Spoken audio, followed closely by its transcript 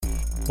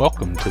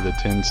Welcome to the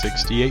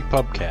 1068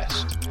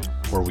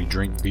 Pubcast, where we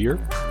drink beer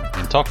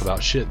and talk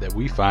about shit that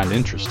we find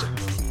interesting.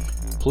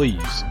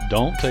 Please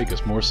don't take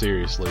us more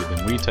seriously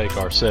than we take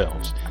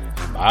ourselves,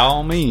 and by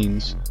all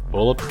means,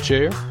 pull up a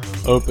chair,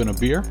 open a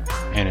beer,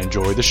 and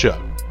enjoy the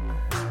show.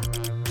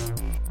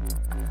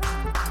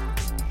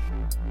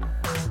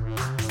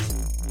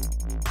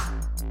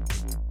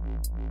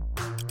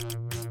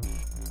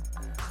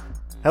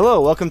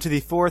 Hello, welcome to the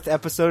fourth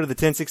episode of the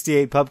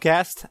 1068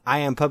 Pubcast. I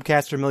am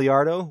Pubcaster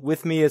Miliardo.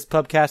 With me is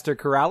Pubcaster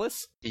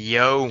Corrales.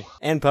 Yo.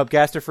 And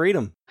Pubcaster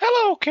Freedom.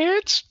 Hello,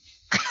 kids.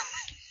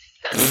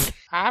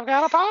 I've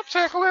got a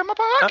popsicle in my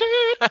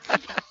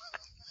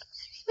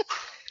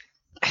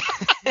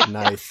pocket.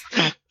 Nice.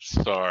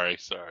 Sorry.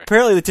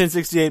 Apparently the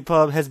 1068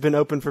 Pub has been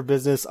open for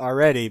business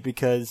already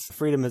because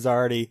Freedom is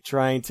already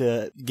trying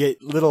to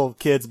get little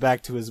kids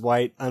back to his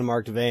white,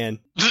 unmarked van.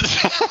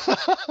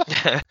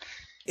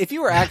 If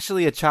you were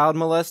actually a child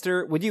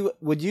molester, would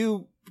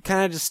you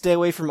kind of just stay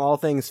away from all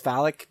things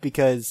phallic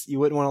because you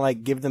wouldn't want to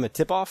give them a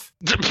tip off?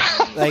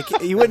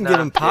 You wouldn't give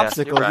them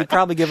popsicles. Right. You'd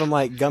probably give them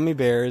gummy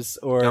bears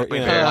or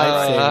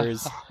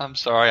lightsabers. I'm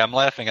sorry. I'm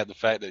laughing at the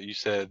fact that you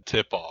said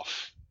tip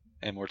off,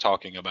 and we're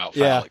talking about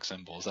phallic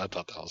symbols. I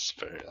thought that was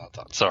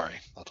sorry.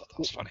 I thought that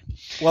was funny.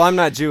 Well, I'm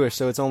not Jewish,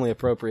 so it's only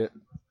appropriate.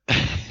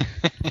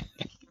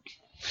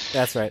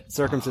 That's right.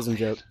 Circumcision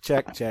joke.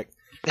 Check.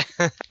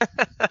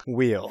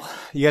 Wheel.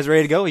 You guys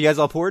ready to go? You guys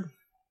all poured?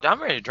 I'm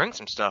ready to drink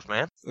some stuff,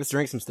 man. Let's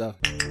drink some stuff.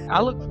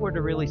 I look forward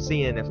to really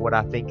seeing if what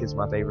I think is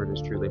my favorite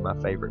is truly my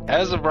favorite.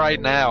 As of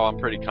right now, I'm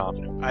pretty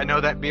confident. I know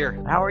that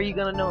beer. How are you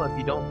going to know if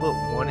you don't put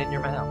one in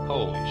your mouth?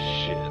 Holy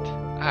shit.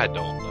 I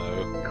don't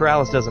know.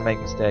 Corrales doesn't make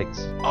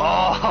mistakes.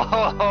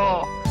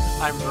 Oh,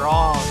 I'm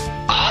wrong.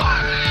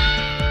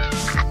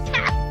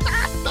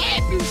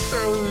 He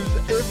throws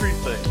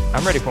everything.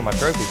 I'm ready for my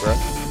trophy, bro.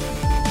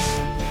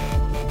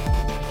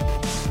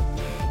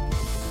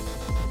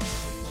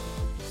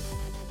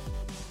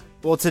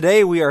 Well,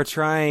 today we are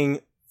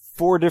trying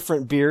 4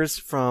 different beers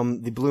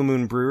from the Blue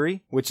Moon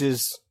Brewery, which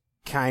is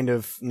kind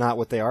of not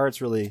what they are.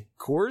 It's really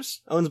Coors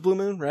owns Blue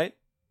Moon, right?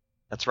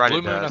 That's right.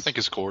 Blue Moon, I think,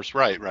 is Coors.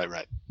 Right.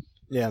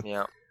 Yeah.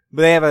 Yeah.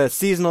 But they have a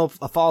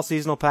fall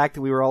seasonal pack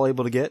that we were all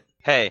able to get.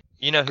 Hey,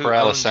 you know who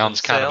Corrales owns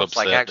sounds kind of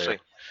themselves? upset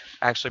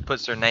Actually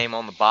puts their name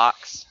on the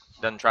box.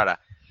 Doesn't try to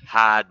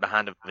hide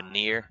behind a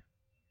veneer.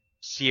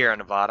 Sierra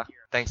Nevada.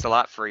 Thanks a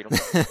lot, Freedom.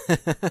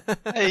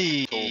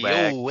 Hey,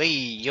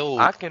 yo.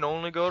 I can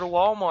only go to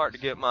Walmart to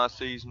get my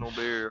seasonal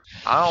beer.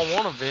 I don't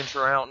want to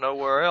venture out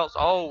nowhere else.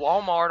 Oh,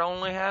 Walmart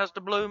only has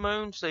the Blue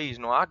Moon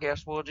seasonal. I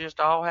guess we'll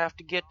just all have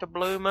to get the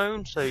Blue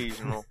Moon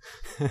seasonal.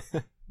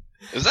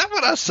 Is that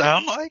what I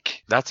sound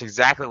like? That's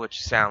exactly what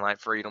you sound like,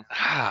 Freedom.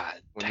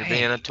 When Dang. you're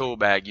being a tool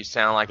bag, you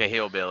sound like a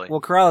hillbilly.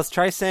 Well, Corrales,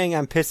 try saying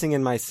I'm pissing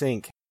in my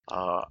sink.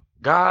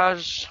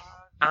 Guys,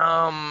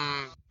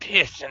 I'm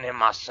pissing in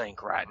my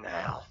sink right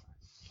now.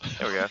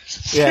 There we go.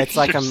 Yeah, it's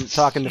like I'm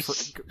talking to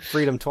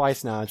Freedom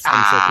twice now. I'm so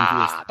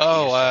confused.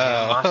 Oh,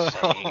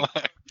 Pissing in wow. my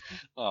sink.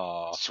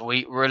 Oh.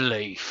 Sweet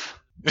relief.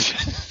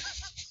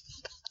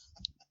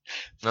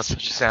 That's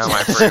what you sound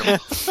like, Freedom.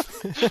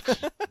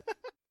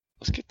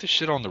 Let's get this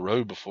shit on the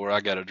road before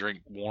I gotta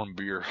drink warm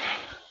beer.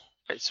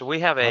 Right, so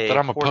we have Not a that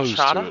I'm opposed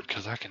to horchata. it,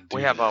 because I can do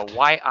We have a that.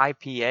 white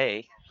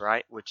IPA,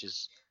 right? Which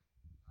is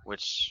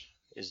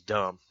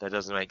dumb. That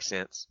doesn't make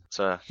sense.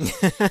 So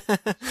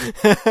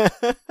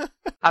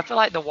I feel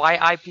like the white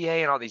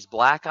IPA and all these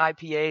black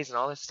IPAs and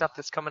all this stuff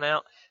that's coming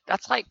out,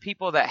 that's like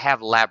people that have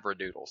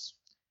labradoodles.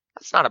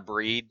 That's not a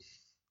breed.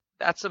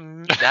 That's a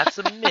mix.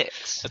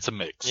 It's a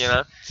mix. You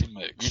know? It's a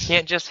mix. You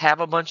can't just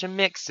have a bunch of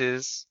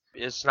mixes.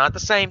 It's not the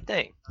same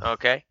thing,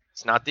 okay?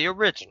 It's not the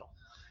original.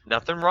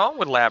 Nothing wrong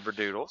with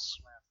labradoodles,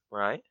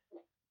 right?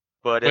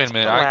 But Wait it's a the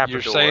minute.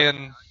 Labrador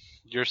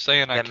You're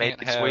saying I that made can't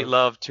the have... sweet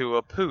love to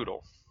a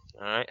poodle.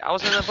 All right, I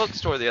was in a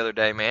bookstore the other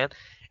day, man,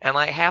 and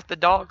half the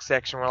dog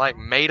section were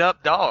made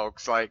up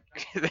dogs. They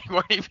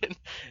weren't even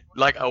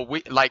a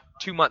week,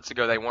 2 months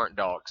ago they weren't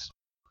dogs.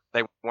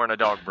 They weren't a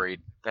dog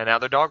breed, and now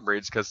they're dog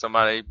breeds because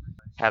somebody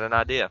had an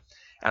idea.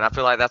 And I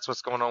feel like that's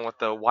what's going on with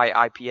the white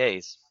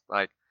IPAs.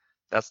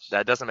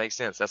 That doesn't make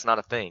sense. That's not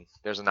a thing.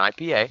 There's an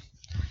IPA,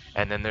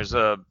 and then there's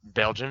a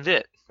Belgian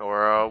Vit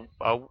or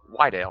a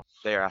white ale.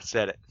 There, I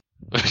said it.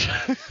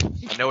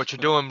 I know what you're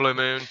doing, Blue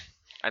Moon.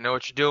 I know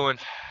what you're doing.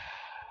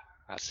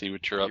 I see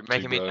what you're up You're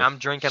making to, me. bro. I'm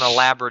drinking a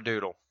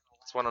labradoodle.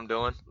 That's what I'm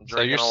doing. I'm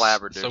drinking a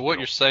labradoodle. So what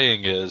you're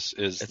saying is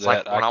It's that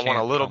like when I want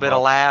a little bit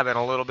of lab and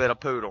a little bit of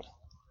poodle.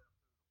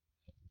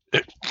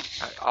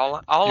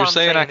 All You're I'm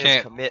saying I is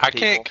can't. commit, I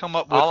can't people. come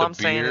up with All a I'm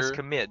saying is beer.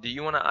 commit. Do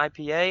you want an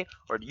IPA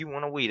or do you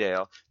want a wheat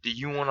ale? Do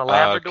you want a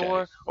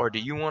Labrador or do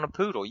you want a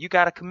poodle? You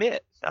got to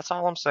commit. That's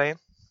all I'm saying.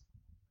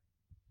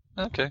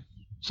 Okay.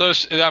 So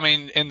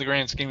in the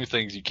grand scheme of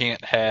things, you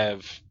can't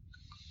have.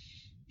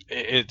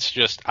 It's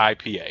just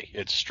IPA.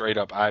 It's straight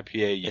up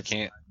IPA. You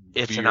can't.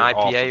 It's an veer off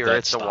of IPA or that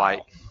it's style. a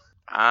white.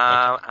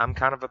 I'm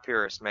kind of a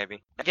purist,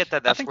 maybe. I get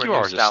that. That's think where you new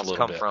are just a styles little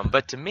come bit. from.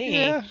 But to me,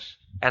 Yeah.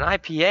 an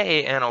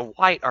IPA and a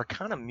white are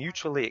kind of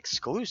mutually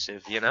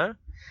exclusive, you know?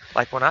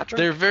 Like when I drink,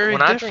 They're very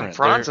when I different. drink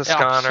They're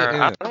Franziskaner, I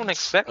opposite don't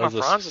expect my of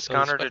the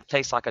Franziskaner to spectrum.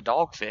 taste like a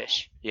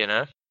dogfish. You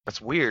know, that's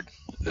weird.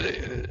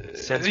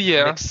 Sends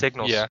Yeah, mixed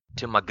signals yeah.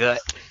 to my gut.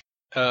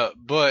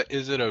 But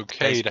is it okay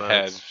Taste to buds.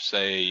 have,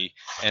 say,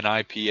 an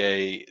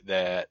IPA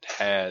that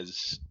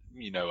has,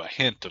 a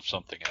hint of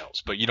something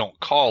else, but you don't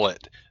call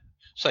it,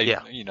 say,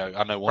 Yeah.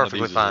 I know one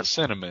Perfectly of these fine. is a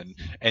cinnamon,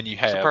 and you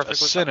have a perfectly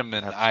fine.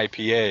 cinnamon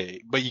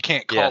IPA, but you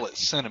can't call it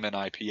cinnamon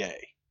IPA.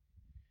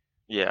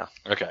 Yeah.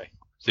 Okay.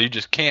 So you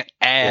just can't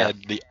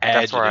add the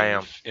That's where I am.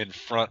 adjective in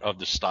front of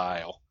the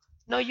style.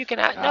 No, you can.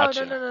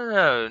 Gotcha.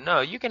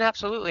 No. You can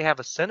absolutely have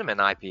a cinnamon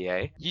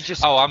IPA. You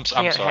just Oh, I'm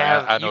can't sorry.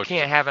 have. I know You what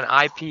can't have an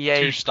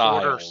IPA Two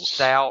porter styles.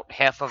 stout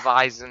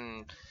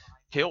Hefeweizen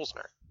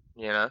Pilsner.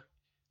 You know.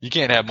 You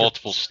can't have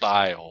multiple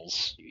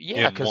styles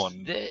Yeah, in because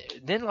one.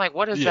 then like,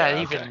 what does Yeah,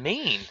 that even okay.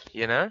 mean?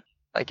 You know.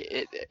 Like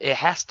it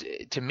has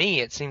to. To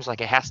me, it seems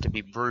like it has to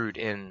be brewed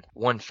in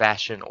one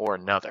fashion or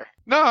another.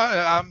 No,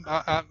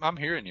 I'm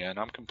hearing you, and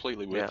I'm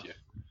completely with Yeah. you.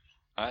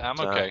 I'm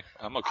So, okay.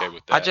 I'm okay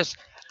with that. I just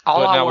all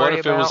But I now, what worry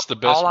if it about. was the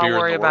best all I beer in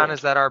worry the about world?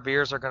 is that our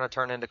beers are going to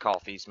turn into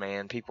coffees,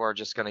 man. People are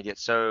just going to get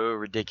so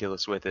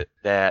ridiculous with it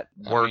that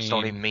words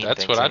don't even mean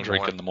That's things what I anymore.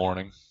 drink in the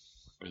morning.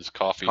 Is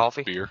coffee,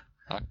 beer.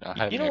 I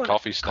have You know a what?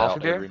 coffee stout Coffee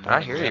beer? every morning.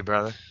 I hear you,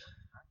 brother.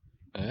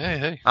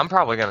 Hey. I'm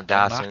probably going to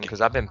die Don't knock soon it.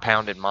 because I've been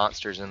pounding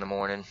monsters in the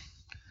morning.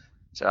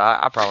 So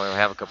I probably only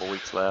have a couple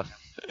weeks left,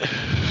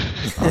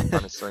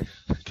 honestly.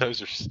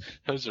 Those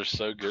are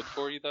so good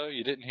for you, though.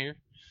 You didn't hear?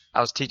 I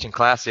was teaching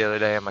class the other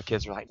day, and my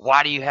kids were like,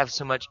 "Why do you have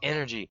so much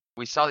energy?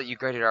 We saw that you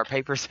graded our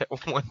papers at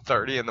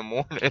 1:30 in the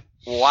morning.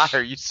 Why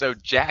are you so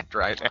jacked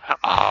right now?"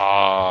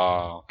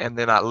 Oh. And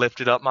then I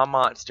lifted up my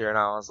monster, and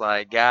I was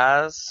like,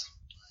 "Guys,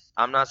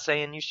 I'm not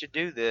saying you should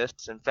do this.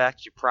 In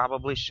fact, you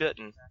probably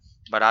shouldn't.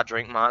 But I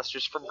drink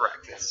monsters for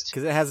breakfast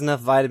Because it has enough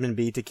vitamin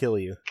B to kill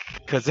you.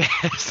 because it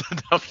has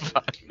enough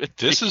vitamin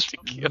This D is to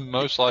kill me."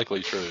 most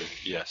likely true.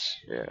 Yes.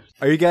 Yeah.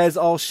 Are you guys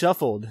all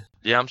shuffled?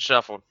 Yeah, I'm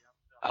shuffled,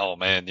 Oh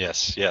man,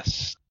 yes.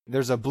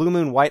 There's a Blue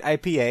Moon White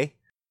IPA.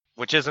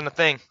 which isn't a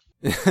thing.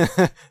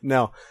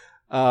 No.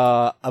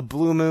 A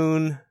Blue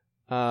Moon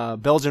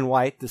Belgian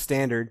White, the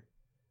standard.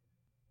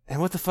 And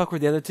what the fuck were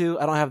the other two?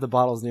 I don't have the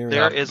bottles near me.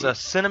 There is a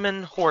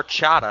cinnamon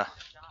horchata.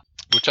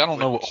 Which I don't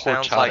know what Which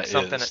sounds horchata like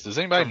something is. Does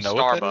anybody from know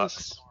what that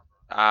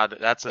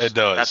Starbucks. is? It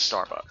does. That's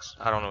Starbucks.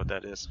 I don't know what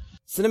that is.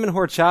 Cinnamon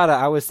horchata,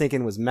 I was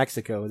thinking was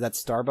Mexico. Is that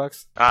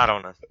Starbucks? I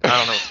don't know. I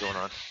don't know what's going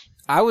on.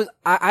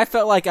 I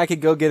felt like I could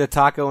go get a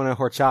taco and a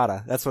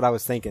horchata. That's what I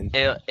was thinking.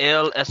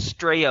 El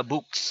Estrella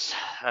Books.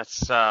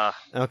 That's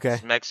Okay.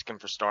 it's Mexican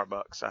for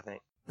Starbucks, I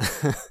think.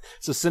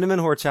 So cinnamon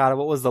horchata,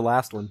 what was the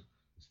last one?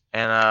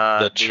 And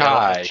The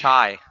chai.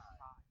 chai.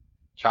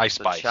 Chai The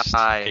spice.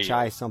 chai. Ale.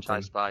 Chai something. Chai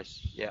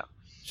spice. Yeah.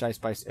 Chai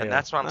spice ale. And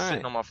that's why I'm All sitting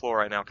right. on my floor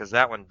right now, because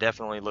that one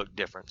definitely looked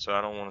different, so I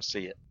don't want to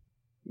see it.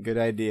 Good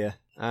idea.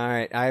 All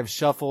right, I have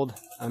shuffled.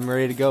 I'm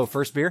ready to go.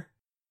 First beer?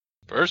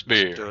 First Do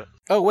beer. it.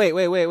 Oh, wait.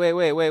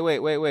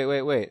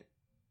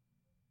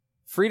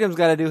 Freedom's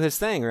got to do his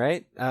thing,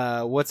 right?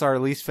 What's our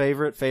least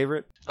favorite?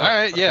 All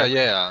right,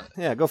 yeah.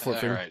 Yeah, go for it, All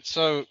Freedom. right,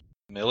 so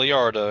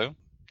Miliardo,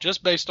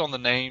 just based on the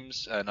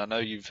names, and I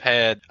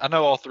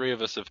know all three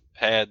of us have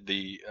had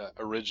the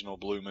original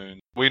Blue Moon.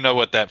 We know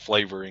what that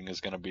flavoring is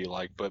going to be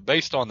like, but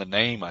based on the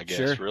name, I guess,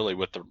 Sure. really,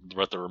 with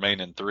the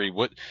remaining three,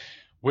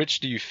 which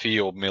do you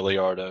feel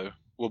Miliardo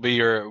will be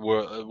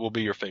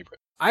your favorite?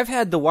 I've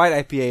had the white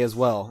IPA as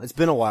well. It's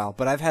been a while,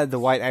 but I've had the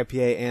white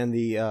IPA and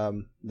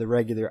the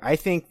regular. I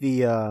think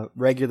the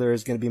regular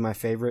is going to be my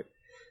favorite.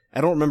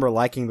 I don't remember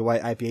liking the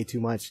white IPA too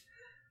much.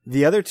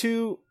 The other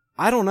two,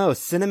 I don't know.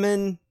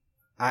 Cinnamon,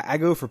 I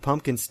go for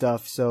pumpkin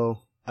stuff, so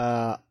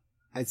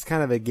it's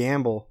kind of a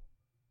gamble.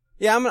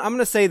 Yeah, I'm going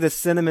to say the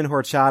cinnamon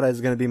horchata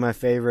is going to be my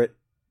favorite,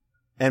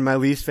 and my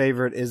least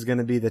favorite is going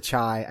to be the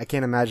chai. I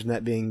can't imagine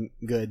that being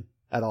good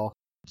at all.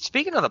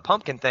 Speaking of the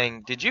pumpkin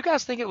thing, did you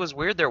guys think it was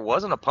weird there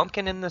wasn't a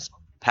pumpkin in this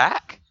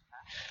pack?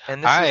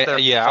 And this is their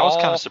I was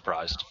kind fall- of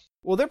surprised.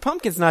 Well, their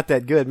pumpkin's not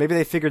that good. Maybe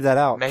they figured that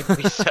out.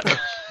 Maybe so.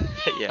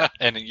 Yeah.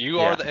 And you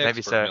Yeah, are the maybe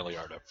expert, so.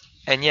 Miliardo.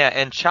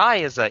 And chai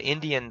is an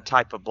Indian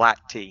type of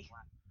black tea.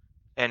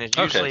 And it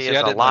Okay, usually see, is I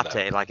a didn't know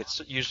latte. that. Like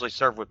it's usually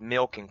served with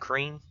milk and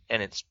cream,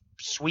 and it's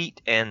sweet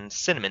and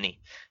cinnamony.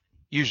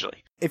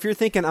 Usually. If you're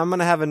thinking I'm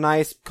gonna have a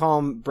nice,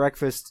 calm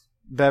breakfast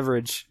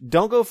beverage,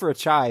 don't go for a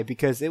chai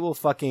because it will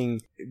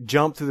fucking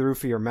jump through the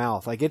roof of your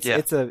mouth. Like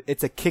it's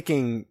a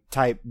kicking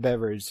type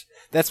beverage.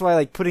 That's why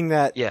like putting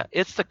that. Yeah,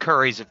 it's the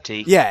curries of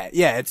tea. Yeah.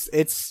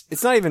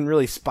 It's not even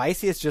really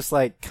spicy. It's just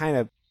like kind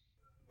of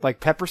like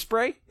pepper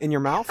spray in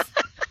your mouth.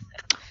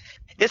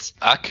 It's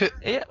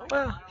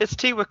it's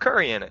tea with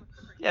curry in it.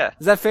 Yeah.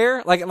 Is that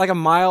fair? Like a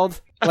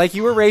mild, like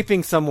you were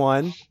raping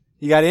someone.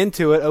 You got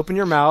into it, open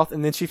your mouth,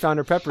 and then he found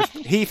her pepper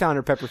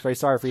spray.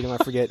 Sorry, Freedom, I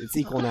forget. It's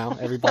equal now.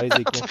 Everybody's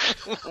equal.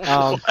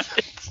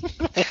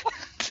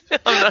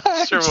 I'm not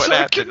not sure what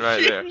happened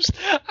right there.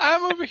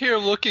 I'm over here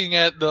looking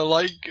at the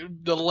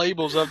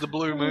labels of the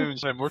Blue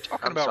Moons, and we're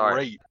talking I'm about sorry.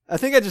 rape. I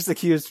think I just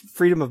accused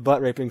Freedom of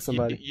butt raping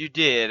somebody. You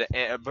did,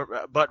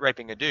 butt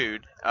raping a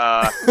dude.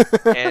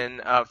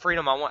 And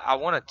Freedom, I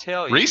want to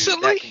tell you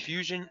Recently?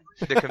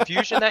 that the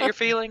confusion that you're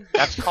feeling,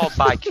 that's called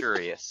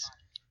bi-curious.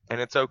 And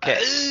it's okay.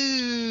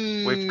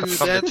 We've come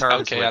to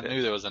terms okay, with I it.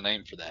 knew there was a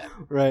name for that.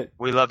 Right.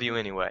 We love you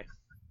anyway,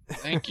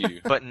 Thank you.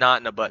 but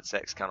not in a butt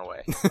sex kind of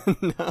way.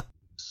 No.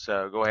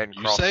 So go ahead and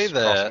You cross, say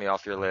cross that. me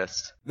off your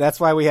list. That's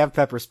why we have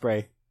pepper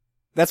spray.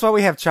 That's why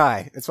we have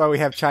chai. That's why we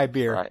have chai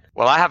beer. Right.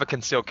 Well, I have a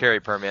concealed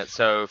carry permit,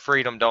 so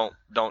Freedom, don't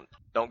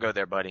go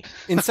there, buddy.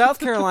 In South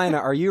Carolina,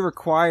 are you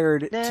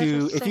required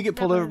to, if you get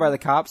pulled over by the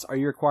cops, are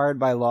you required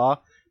by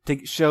law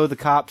to show the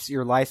cops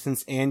your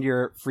license and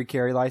your free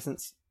carry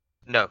license?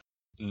 No.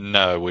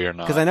 No, we are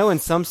not. Because I know in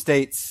some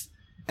states,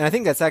 and I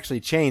think that's actually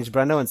changed,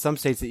 but I know in some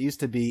states it used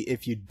to be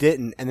if you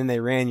didn't and then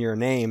they ran your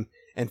name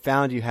and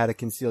found you had a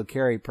concealed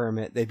carry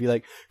permit, they'd be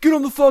like, get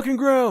on the fucking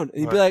ground!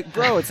 And you'd be like,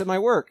 bro, it's at my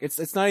work.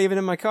 It's not even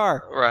in my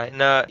car. Right.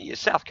 No,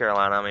 South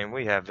Carolina, I mean,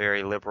 we have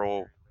very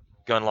liberal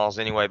gun laws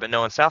anyway, but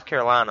no, in South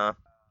Carolina,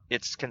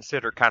 it's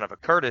considered kind of a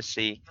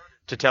courtesy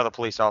to tell the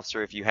police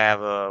officer if you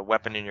have a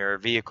weapon in your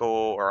vehicle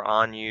or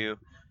on you.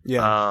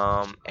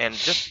 Yeah. And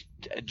just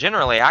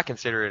generally, I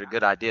consider it a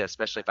good idea,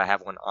 especially if I have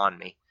one on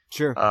me.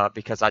 Sure.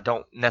 Because I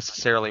don't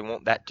necessarily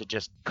want that to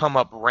just come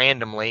up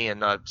randomly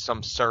in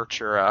some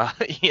search or,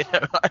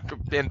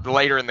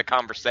 later in the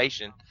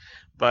conversation.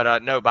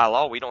 But no, by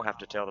law, we don't have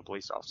to tell the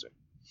police officer.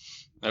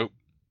 Nope.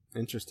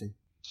 Interesting.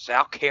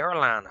 South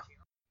Carolina.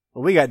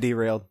 Well, we got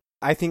derailed.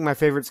 I think my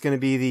favorite's going to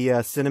be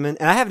the cinnamon,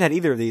 and I haven't had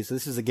either of these, so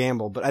this is a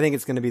gamble, but I think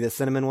it's going to be the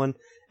cinnamon one,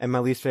 and my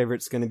least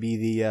favorite's going to be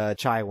the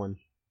chai one.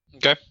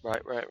 Okay.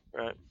 Right.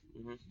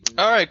 Mm-hmm.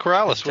 All right,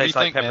 Corrales, what do you Tastes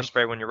like think, pepper man?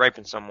 spray when you're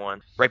raping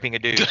someone, raping a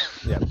dude.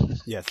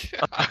 Yes.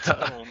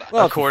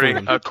 Well, according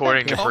Freedom.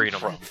 to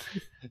Freedom.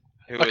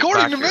 Who is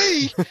according to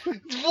bi-curious.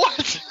 me,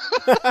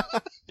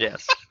 what?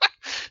 Yes.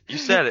 You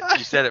said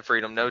it,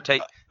 Freedom. No Okay.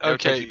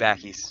 takey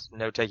backies.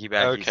 No takey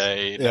backies.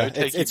 Okay, Yeah, no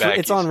takey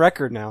it's on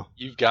record now.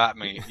 You've got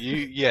me.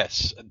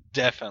 Yes,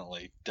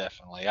 definitely.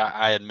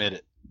 I admit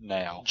it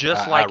now.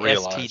 Just I like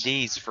realize.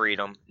 STDs,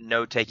 Freedom.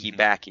 No takey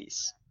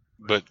backies.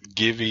 But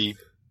givey.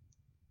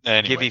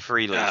 Anyway. Givey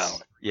freelies. Oh.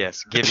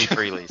 Yes, givey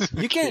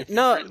freelies. You can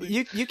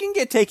you can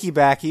get takey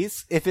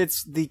backies if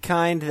it's the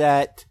kind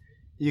that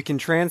you can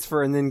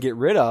transfer and then get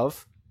rid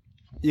of.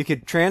 You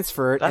could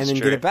transfer it That's and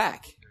then true. get it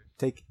back.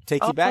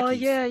 Takey backies.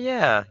 Oh,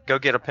 yeah. Go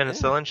get a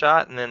penicillin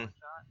shot and then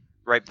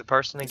rape the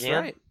person That's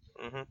again. right.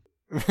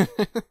 Mm-hmm.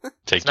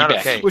 Take It's not you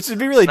back. okay. Which would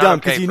be really It's not dumb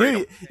because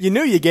okay, you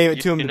knew you gave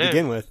it to him You to knew.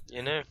 begin with.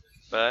 You knew,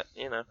 but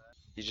you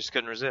just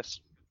couldn't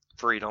resist.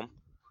 Freedom.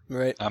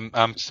 Right.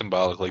 I'm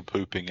symbolically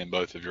pooping in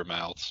both of your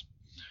mouths.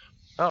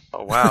 Oh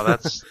wow,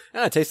 that's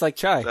Ah, it tastes like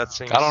chai. that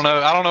seems. I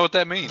don't know what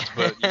that means,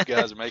 but you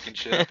guys are making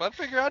shit up. I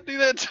figure I'd do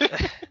that too.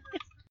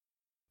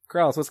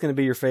 Krause, what's going to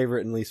be your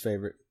favorite and least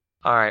favorite?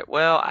 All right.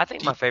 Well, I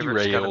think my favorite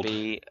is going Derailed. to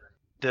be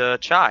the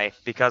chai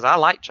because I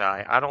like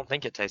chai. I don't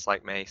think it tastes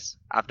like mace.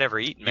 I've never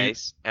eaten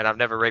mace and I've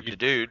never raped a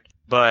dude.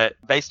 But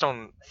based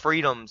on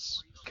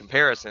Freedom's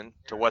comparison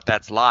to what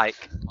that's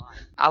like,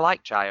 I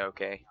like chai.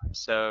 Okay,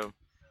 so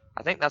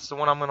I think that's the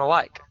one I'm going to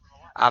like.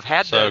 I've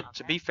had to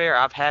be fair,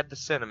 I've had the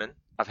cinnamon,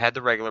 I've had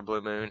the regular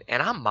Blue Moon,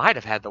 and I might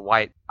have had the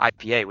white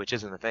IPA, which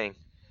isn't a thing.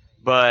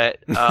 But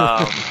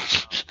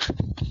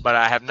but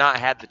I have not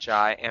had the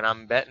chai, and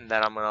I'm betting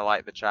that I'm going to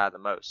like the chai the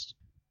most.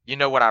 You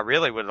know what I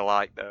really would have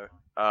liked, though?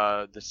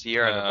 The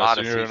Sierra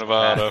Nevada. Sierra season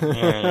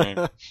Nevada.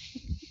 pack.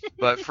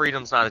 But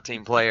Freedom's not a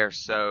team player,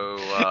 so,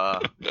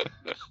 I'll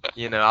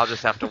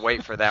just have to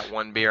wait for that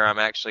one beer I'm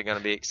actually going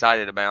to be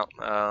excited about.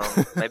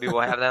 Maybe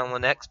we'll have that on the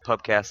next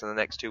pubcast in the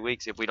next 2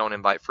 weeks if we don't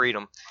invite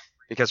Freedom,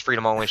 because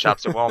Freedom only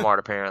shops at Walmart,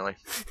 apparently.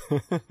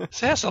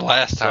 See, that's the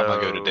last time I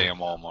go to So- damn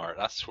Walmart.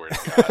 I swear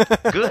to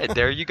God. Good.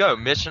 There you go.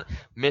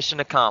 Mission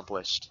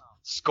accomplished.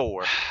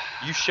 Score.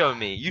 You show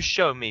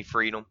me,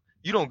 Freedom.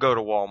 You don't go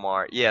to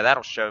Walmart. Yeah,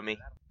 that'll show me.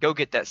 Go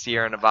get that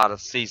Sierra Nevada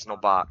seasonal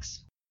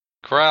box.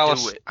 Do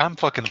Corrales, it. I'm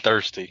fucking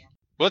thirsty.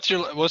 What do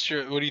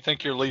you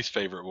think your least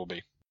favorite will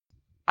be?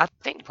 I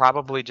think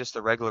probably just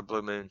the regular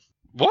Blue Moon,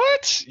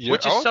 What?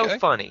 which is so okay.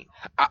 funny.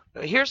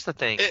 Here's the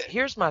thing.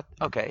 Here's my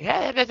okay.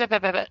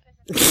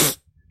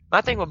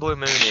 My thing with Blue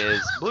Moon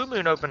is Blue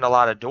Moon opened a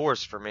lot of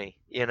doors for me.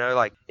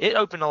 It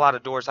opened a lot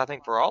of doors. I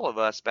think for all of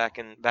us back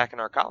in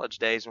our college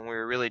days when we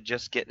were really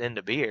just getting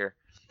into beer,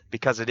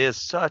 because it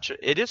is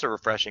a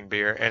refreshing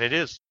beer and it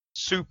is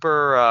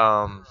super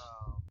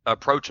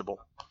approachable.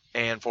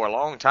 And for a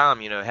long time,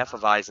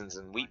 Hefeweizens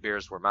and wheat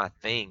beers were my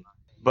thing.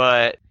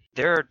 But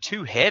they're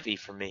too heavy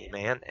for me,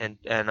 man, and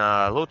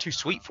a little too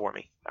sweet for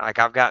me. Like,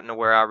 I've gotten to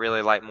where I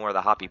really like more of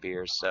the hoppy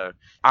beers. So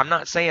I'm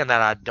not saying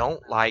that I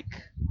don't like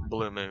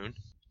Blue Moon,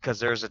 because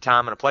there's a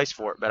time and a place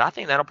for it. But I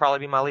think that'll probably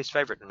be my least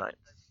favorite tonight.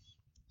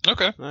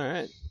 Okay. All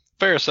right.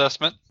 Fair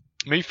assessment.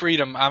 Me,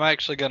 Freedom, I'm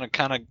actually going to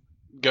kind of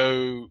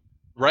go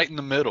right in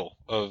the middle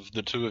of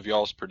the two of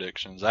y'all's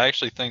predictions. I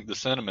actually think the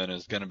cinnamon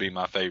is going to be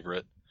my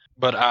favorite.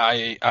 But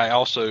I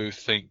also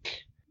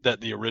think that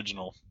the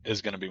original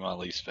is going to be my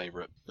least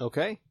favorite.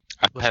 Okay.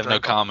 I Let's have no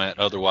drink 'em. comment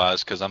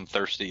otherwise because I'm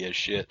thirsty as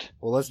shit.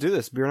 Well, let's do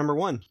this. Beer number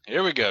 1.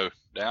 Here we go.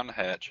 Down the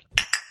hatch.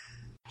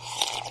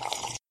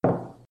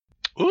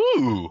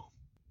 Ooh.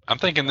 I'm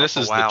thinking this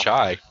Oh, is wow. the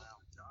chai.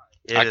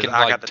 It I is. can I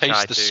like got the taste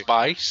chai the too.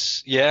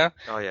 spice. Yeah.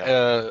 Oh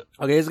yeah.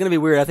 Okay, it's going to be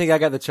weird. I think I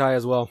got the chai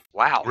as well.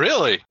 Wow.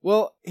 Really?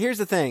 Well, here's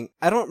the thing.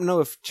 I don't know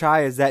if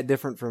chai is that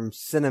different from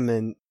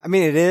cinnamon. I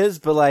mean, it is,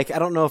 but like, I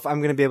don't know if I'm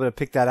going to be able to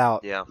pick that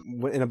out Yeah.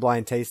 in a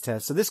blind taste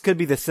test. So this could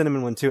be the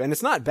cinnamon one too. And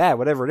it's not bad,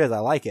 whatever it is. I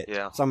like it.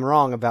 Yeah. So I'm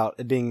wrong about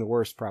it being the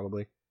worst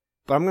probably.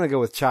 But I'm going to go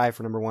with chai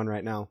for number 1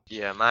 right now.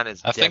 Yeah. Mine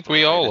is. I think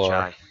definitely we all the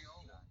are. chai.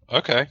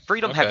 Okay.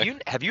 Freedom. Okay.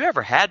 Have you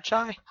ever had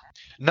chai?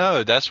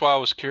 No, that's why I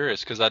was curious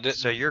because I didn't.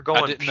 So you're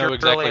going didn't purely know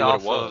exactly what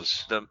off it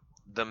was. of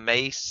the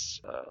mace,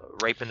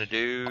 raping a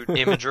dude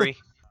imagery,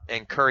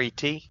 and curry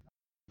tea.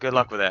 Good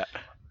luck with that.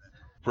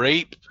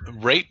 Rape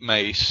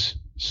mace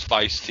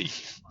spice tea.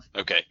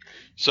 Okay.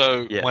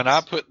 So Yes. when I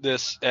put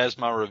this as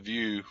my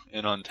review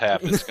in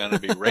Untapped, it's going to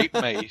be rape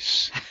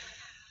mace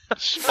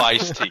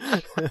spice tea.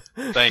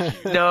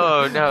 Thank you.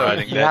 No,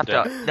 Writing you that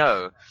have down.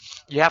 to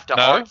you have to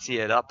No? artsy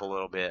it up a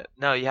little bit.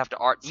 No, you have to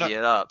artsy No.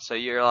 it up. So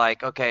you're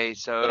like, okay,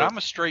 so But I'm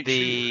a straight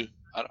the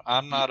shooter.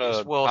 I'm not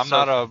a. Well, I'm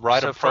so- not a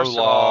write so a first of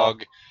all-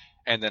 prologue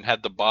and then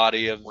have the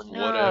body of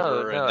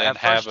whatever no. and then At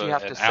have first you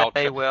have an to say,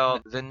 outfit.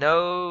 well, the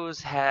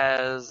nose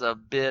has a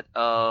bit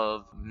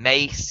of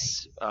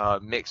mace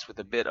mixed with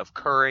a bit of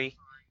curry.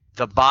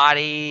 The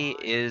body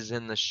is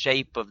in the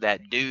shape of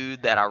that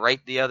dude that I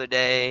raped the other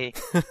day.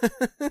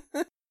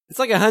 It's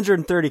like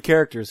 130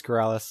 characters,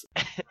 Corrales.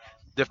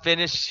 The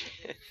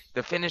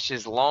finish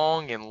is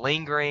long and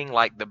lingering,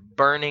 like the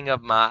burning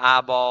of my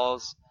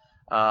eyeballs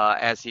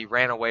as he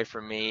ran away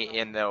from me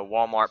in the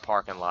Walmart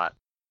parking lot.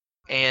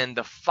 And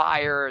the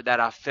fire that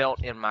I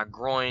felt in my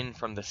groin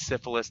from the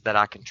syphilis that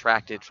I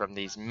contracted from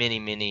these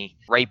many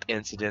rape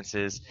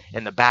incidences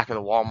in the back of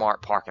the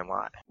Walmart parking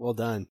lot. Well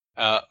done.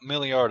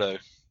 Miliardo,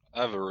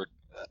 I have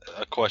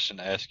a question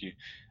to ask you.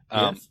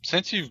 Yes.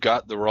 Since you've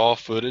got the raw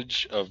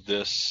footage of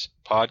this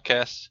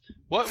podcast,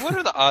 what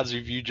are the odds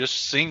of you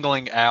just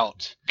singling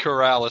out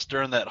Corrales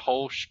during that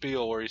whole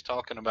spiel where he's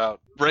talking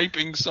about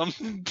raping some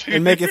dude?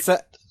 And make it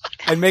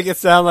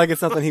sound like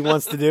it's something he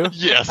wants to do?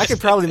 Yes. I could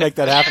probably make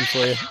that happen for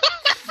you.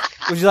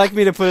 Would you like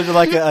me to put it to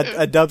like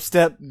a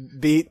dubstep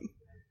beat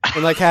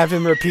and like have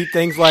him repeat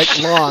things like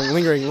long,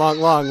 lingering, long,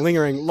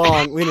 lingering,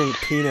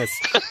 penis,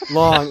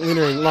 long,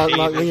 lingering, long,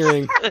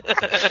 lingering.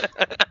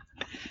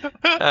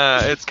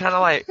 It's kind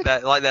of like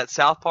that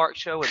South Park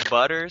show with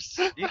Butters.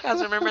 Do you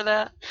guys remember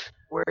that?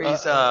 Where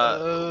he's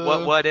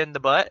what in the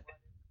butt?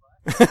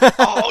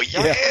 Oh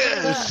Yeah.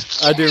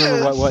 yes, I do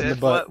remember what in the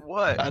butt.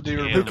 What? I do in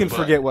remember Who the can butt?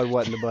 forget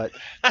what in the butt?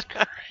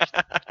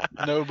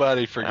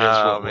 Nobody forgets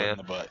Oh, what went man. in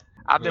the butt.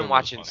 I've been That was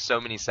watching funny. so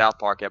many South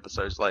Park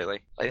episodes lately.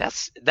 Like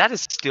that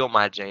is still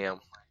my jam.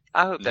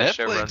 I hope that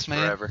show Netflix, runs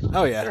man. forever.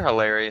 Oh yeah, They're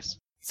hilarious.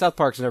 South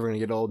Park's never gonna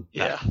get old.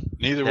 Yeah.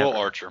 Neither Never. will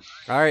Archer.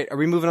 All right, are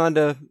we moving on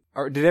to?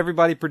 Did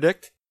everybody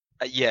predict?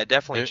 Yeah,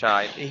 definitely It-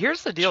 chai.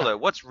 Here's the deal, though.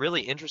 What's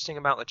really interesting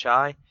about the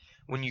chai,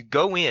 when you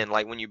go in,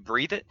 like when you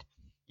breathe it,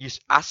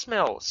 I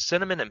smell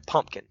cinnamon and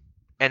pumpkin,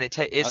 and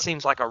it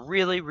seems like a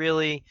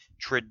really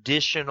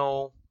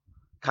traditional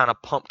kind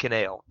of pumpkin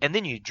ale. And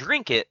then you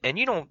drink it, and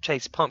you don't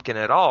taste pumpkin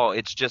at all.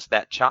 It's just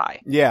that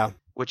chai, Yeah,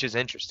 which is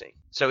interesting.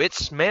 So it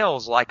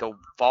smells like a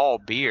fall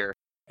beer.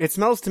 it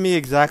smells to me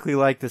exactly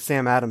like the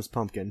Sam Adams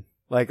pumpkin,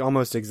 like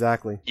almost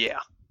exactly. Yeah,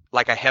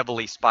 like a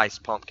heavily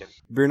spiced pumpkin.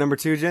 Beer number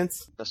 2,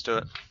 gents. Let's do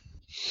it.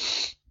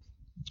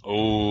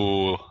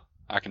 Oh,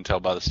 I can tell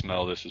by the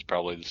smell this is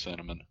probably the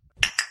cinnamon.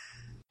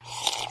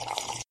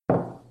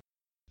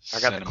 I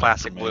got the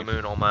classic Blue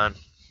Moon on mine.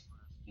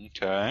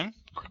 Okay.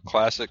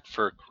 Classic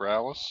for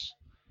Corrales.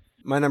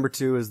 My number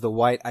 2 is the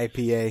white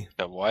IPA.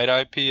 Got white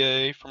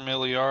IPA from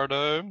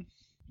Miliardo.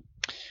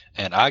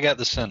 And I got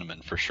the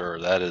cinnamon for sure.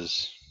 That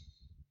is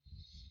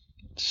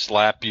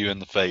slap you in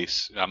the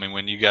face. I mean,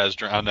 when you guys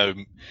drink, I know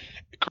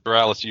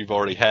Corrales, you've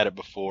already had it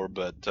before,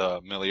 but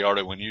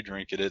Miliardo, when you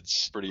drink it,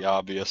 it's pretty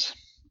obvious.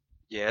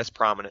 Yeah, it's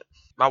prominent.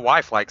 My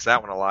wife likes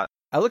that one a lot.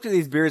 I looked at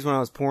these beers when I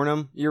was pouring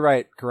them. You're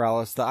right,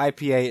 Corrales. The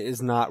IPA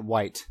is not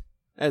white.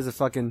 That is a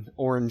fucking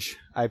orange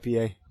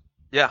IPA.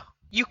 Yeah.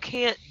 You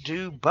can't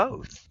do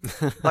both.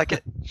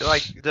 Like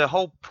the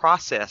whole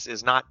process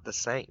is not the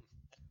same.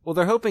 Well,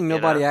 they're hoping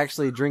nobody know?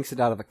 actually drinks it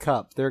out of a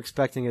cup. They're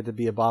expecting it to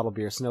be a bottle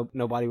beer, so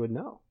nobody would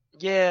know.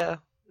 Yeah,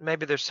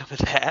 maybe there's some of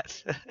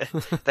that.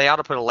 They ought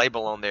to put a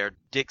label on there: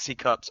 Dixie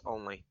cups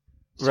only,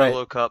 Right.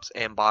 solo cups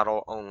and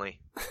bottle only.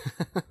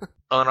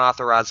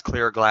 Unauthorized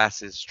clear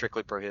glasses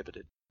strictly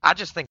prohibited. I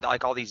just think that,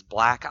 like, all these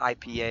black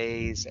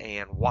IPAs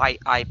and white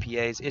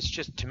IPAs, it's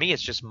just, to me,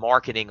 it's just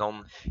marketing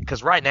on,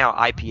 because right now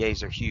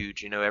IPAs are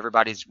huge. You know,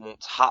 everybody's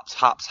wants hops.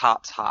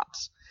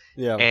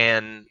 Yeah.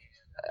 And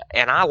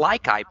I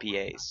like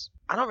IPAs.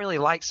 I don't really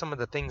like some of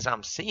the things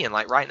I'm seeing.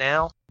 Like right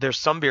now, there's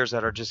some beers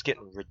that are just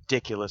getting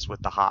ridiculous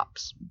with the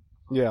hops.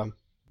 Yeah.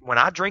 When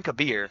I drink a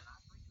beer,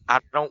 I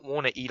don't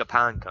want to eat a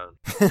pine cone.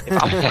 If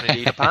I wanted to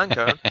eat a pine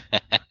cone,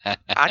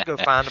 I'd go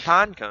find a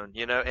pine cone,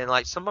 and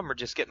like some of them are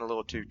just getting a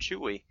little too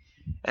chewy.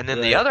 And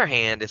then the other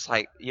hand, it's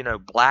like,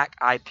 black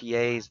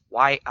IPAs,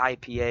 white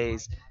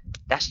IPAs,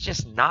 that's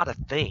just not a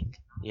thing,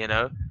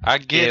 I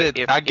get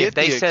it. I get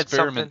they the said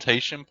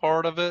experimentation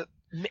part of it.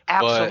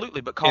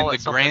 Absolutely, but call it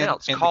something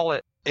else. Call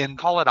it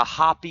a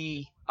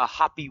hoppy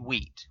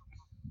wheat,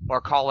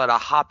 or call it a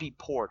hoppy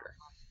porter.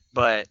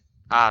 But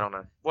I don't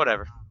know.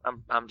 Whatever.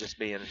 I'm just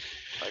being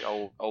like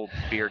old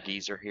beer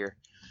geezer here.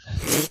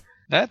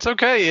 That's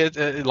okay.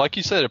 Like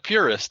you said, a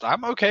purist.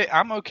 I'm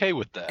okay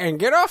with that. And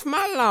get off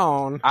my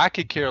lawn. I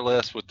could care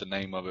less with the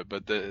name of it,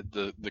 but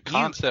the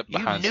concept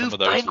behind some of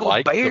those, newfangled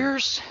like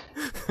bears.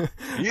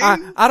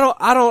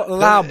 I don't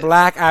allow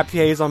black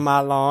IPAs on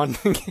my lawn.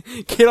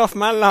 Get off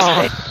my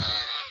lawn.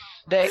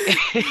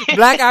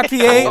 Black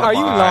IPA, are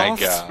you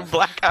lost? God.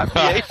 Black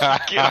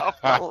IPA, get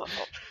off my lawn.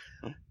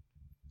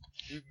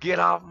 You get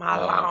off my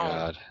lawn.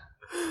 God.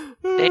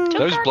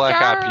 Those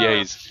black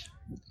IPAs.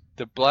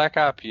 The black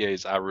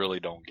IPAs, I really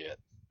don't get,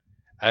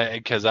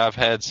 because I've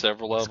had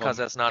several of them. Because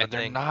that's not a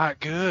thing. They're not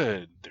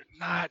good. They're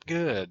not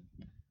good.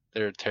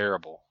 They're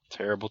terrible,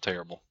 terrible,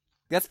 terrible.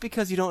 That's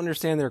because you don't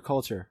understand their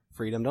culture.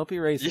 Freedom, don't be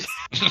racist.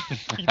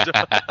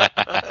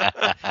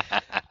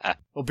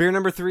 Well, beer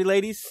number 3,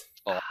 ladies.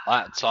 Well,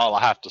 that's all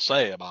I have to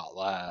say about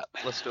that.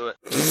 Let's do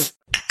it.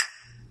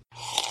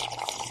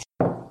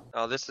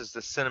 Oh, this is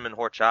the cinnamon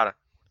horchata.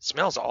 It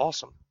smells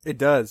awesome. It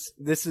does.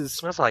 This is. It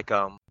smells like it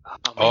I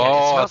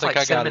smells think like I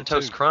got cinnamon it too.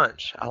 toast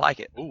crunch. I like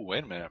it. Ooh,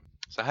 wait a minute.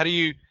 So how do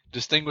you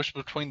distinguish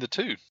between the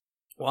two?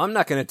 Well, I'm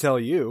not going to tell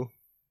you.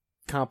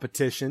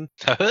 Competition.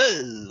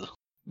 But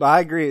I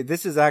agree.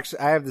 This is actually.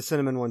 I have the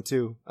cinnamon one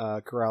too,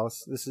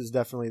 Corrales. This is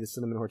definitely the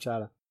cinnamon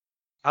horchata.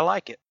 I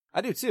like it. I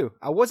do too.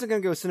 I wasn't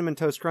going to go cinnamon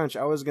toast crunch.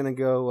 I was going to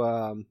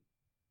go.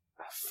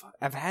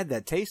 I've had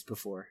that taste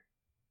before.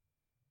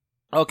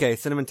 Okay,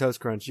 cinnamon toast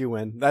crunch. You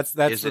win. That's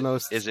the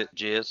most. Is it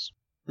jizz?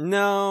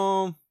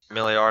 No.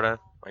 Miliardo?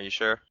 Are you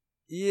sure?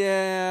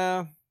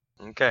 Yeah.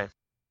 Okay.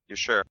 You're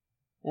sure?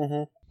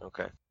 Mm-hmm.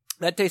 Okay.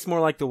 That tastes more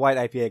like the white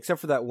IPA,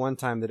 except for that one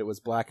time that it was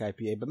black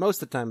IPA. But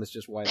most of the time, it's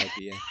just white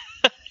IPA.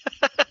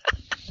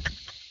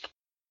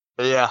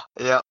 Yeah.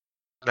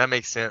 That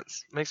makes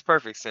sense. Makes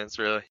perfect sense,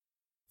 really.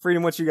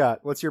 Freedom, what you got?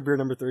 What's your beer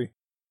number 3?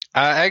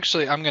 I'm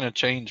going to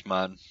change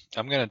mine.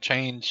 I'm going to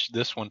change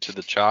this one to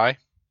the chai.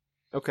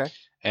 Okay.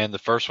 And the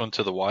first one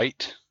to the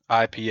white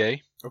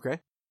IPA. Okay.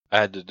 I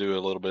had to do a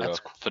little bit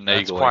of finagling.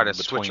 That's quite a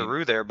between...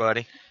 switcheroo there,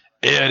 buddy.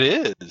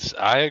 It is.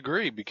 I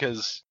agree,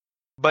 because...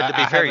 But to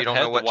be fair, you don't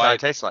know what chai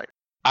tastes like.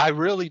 I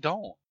really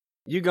don't.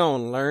 You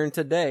gonna learn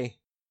today.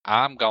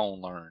 I'm gonna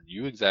learn.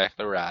 You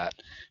exactly right.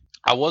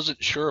 I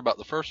wasn't sure about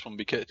the first one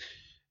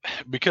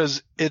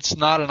because it's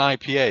not an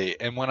IPA.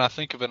 And when I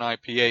think of an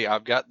IPA,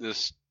 I've got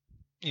this,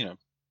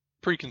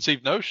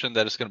 preconceived notion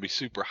that it's going to be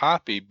super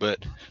hoppy.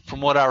 But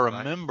from what I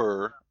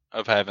remember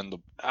of having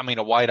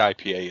a white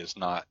IPA is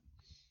not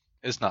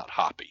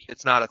hoppy.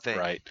 It's not a thing.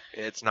 Right.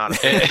 It's not a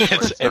thing.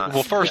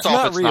 Well, first It's off,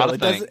 not it's real. not a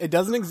thing. It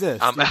doesn't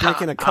exist. I'm You're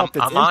drinking a cup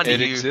that's I'm on empty. It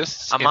you.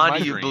 exists I'm in on my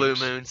to you, dreams. Blue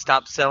Moon.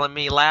 Stop selling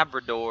me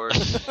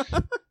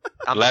Labradors.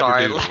 I'm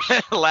sorry,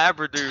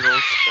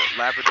 Labradoodles.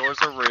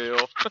 Labradors are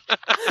real.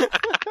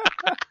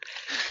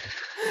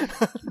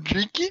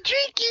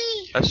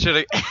 Drinky.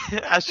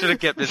 I should have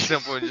kept it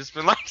simple and just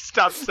been like,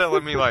 stop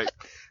selling me like,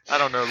 I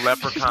don't know,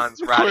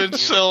 leprechauns. Quit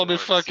selling me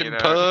fucking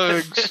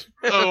pugs.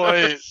 Oh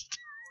wait.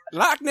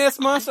 Loch Ness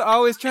Monster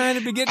always trying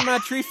to be getting my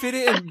tree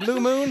fitted, and Blue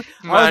Moon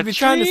My always be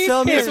trying to tree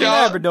sell me some fitted.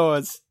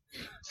 Labradors.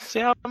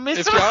 Sell me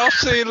If some. y'all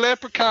see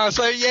leprechauns,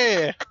 say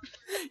yeah.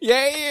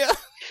 Yeah.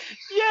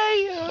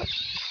 Yeah.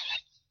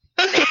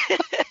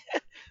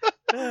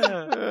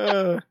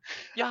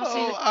 Y'all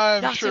see Oh,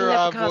 I'm y'all see sure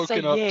I've leprechauns say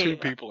woken up yeah. 2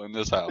 people in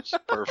this house.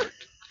 Perfect.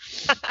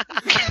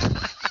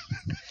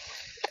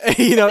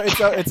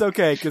 It's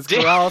okay because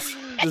Damn.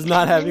 Corrales does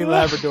not have any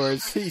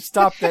Labradors. He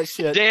stopped that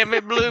shit Damn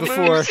it, Blue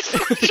before. Moon.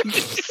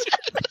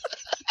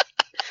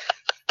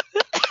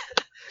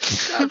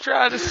 Stop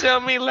trying to sell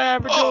me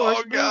Labradors.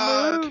 Oh, Blue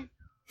God. Moon.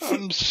 I'm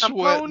on to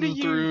sweating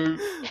you. through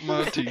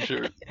my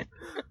t-shirt.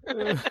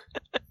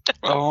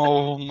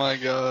 Oh my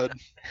God.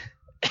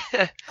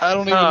 I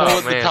don't even know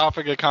what the man.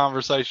 topic of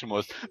conversation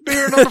was.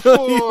 Beer number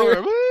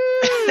 4.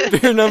 Woo!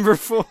 Beer number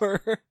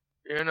 4.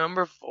 Beer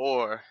number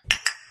 4.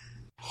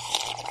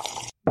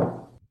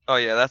 Oh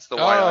yeah, that's the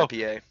white Oh.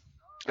 IPA.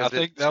 I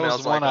think that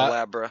was smells the one like a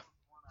I... Labra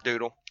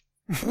doodle.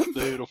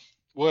 Doodle.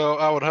 Well,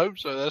 I would hope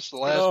so. That's the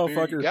last Oh, beer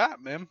fucker. you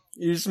got, man.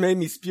 You just made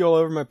me spew all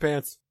over my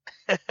pants.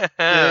 That's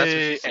what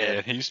she And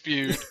said. he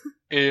spewed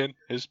in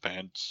his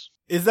pants.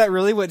 Is that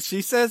really what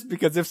she says?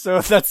 Because if so,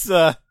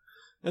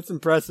 that's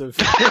impressive.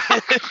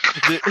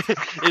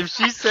 If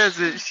she says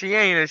it, she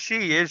ain't a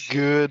she, is she?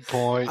 Good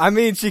point. I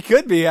mean, she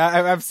could be.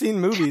 I've seen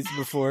movies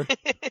before.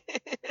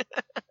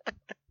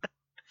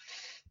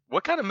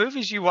 What kind of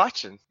movies you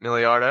watching,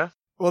 Miliardo?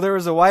 Well, there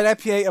was a white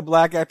IPA, a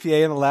black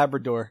IPA, and a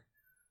Labrador.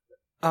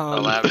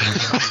 And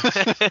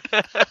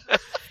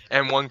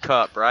 1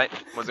 cup, right?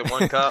 Was it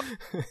 1 cup?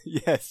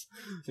 Yes.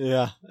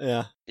 Yeah.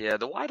 Yeah,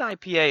 the white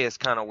IPA is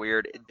kind of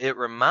weird. It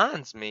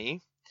reminds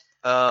me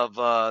of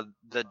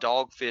the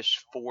Dogfish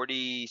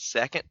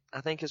 42nd,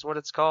 I think is what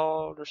it's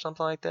called, or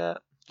something like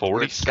that.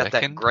 42nd? It's got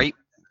that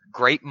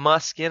grape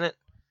musk in it.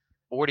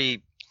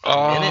 40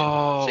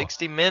 minute,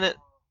 60 minute,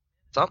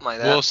 something like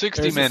that. Well,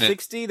 60 There's minutes. a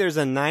 60, there's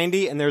a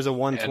 90, and there's a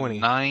 120.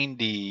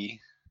 90.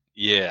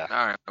 Yeah.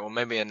 All right, well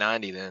maybe a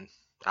 90 then.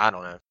 I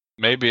don't know.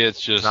 Maybe it's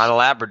just. It's not a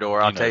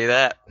Labrador, I'll know. tell you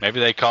that. Maybe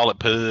they call it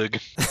pug.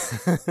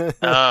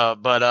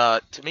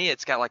 But to me,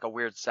 it's got like a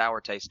weird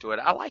sour taste to it.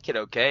 I like it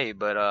okay,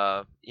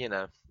 but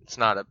it's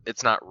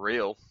not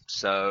real.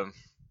 So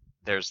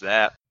there's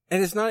that.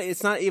 And it's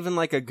not even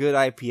like a good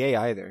IPA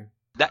either.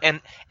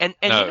 And No.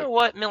 you know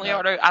what,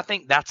 Miliardo? I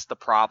think that's the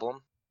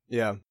problem.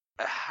 Yeah.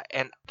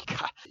 And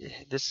God,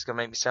 this is gonna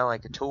make me sound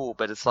like a tool,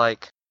 but it's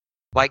like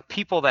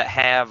people that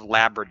have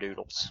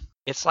Labradoodles.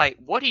 It's like,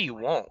 what do you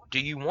want? Do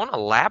you want a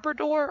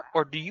Labrador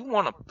or do you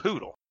want a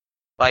poodle?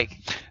 Like,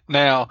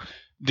 Now,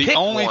 the pick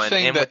only one.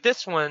 thing And that. with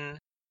this one,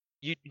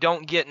 you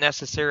don't get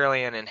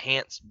necessarily an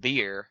enhanced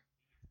beer.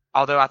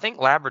 Although I think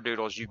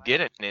Labradoodles, you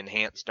get an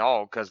enhanced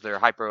dog because they're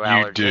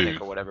hypoallergenic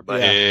or whatever. But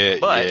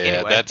but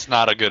anyway, that's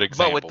not a good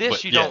example. But with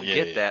this, you don't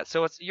get that.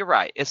 So you're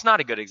right. It's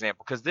not a good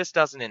example because this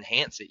doesn't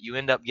enhance it. You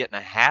end up getting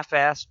a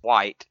half-assed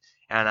white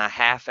and a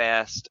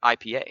half-assed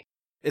IPA.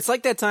 It's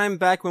like that time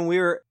back when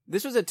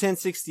this was at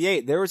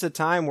 1068. There was a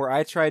time where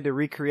I tried to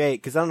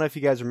recreate, because I don't know if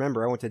you guys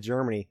remember, I went to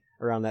Germany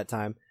around that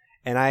time,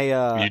 and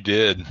You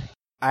did.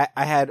 I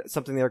had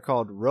something there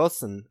called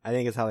Rosen, I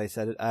think is how they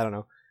said it, I don't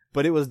know.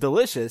 But it was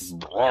delicious,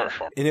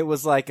 and it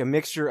was like a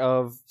mixture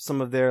of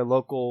some of their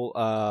local,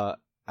 I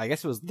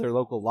guess it was their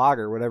local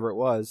lager, whatever it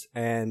was,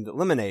 and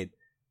lemonade.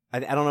 I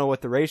don't know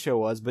what the ratio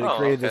was, but it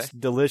created this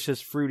delicious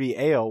fruity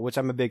ale, which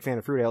I'm a big fan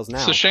of fruit ales now.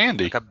 It's a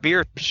shandy. Like a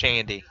beer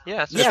shandy.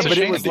 Yeah, Yeah, a but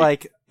shandy.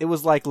 it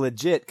was like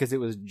legit because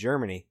it was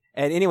Germany.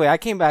 And anyway, I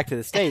came back to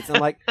the States and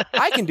I'm like,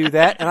 I can do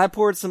that. And I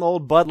poured some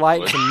old Bud Light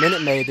and some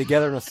Minute Maid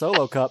together in a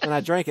solo cup and I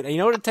drank it. And you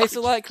know what it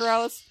tasted like,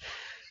 Corrales?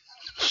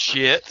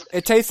 shit.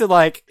 It tasted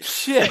like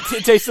shit.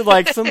 It tasted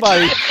like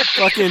somebody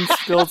fucking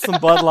spilled some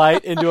Bud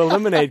Light into a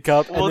lemonade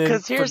cup. Well,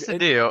 because here's the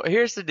deal.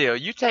 Here's the deal.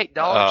 You take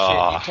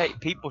dog shit, you take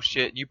people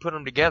shit, you put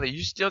them together,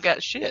 you still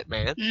got shit,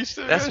 man.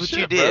 That's what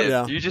you did.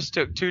 Yeah. You just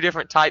took 2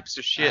 different types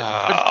of shit.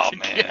 And put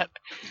them together.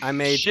 I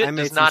made Shit I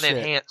made does some not shit.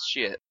 enhance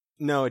shit.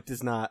 No, it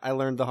does not. I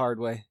learned the hard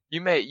way.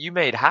 You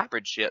made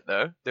hybrid shit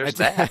though.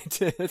 There's I that.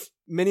 did.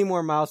 Many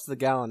more miles to the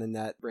gallon in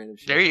that brand of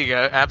shit. There you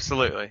go.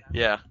 Absolutely.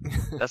 Yeah.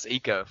 That's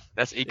eco.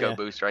 That's eco Yeah.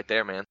 boost right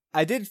there, man.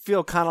 I did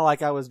feel kind of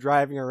like I was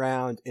driving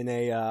around in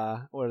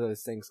a, what are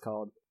those things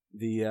called?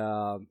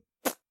 The,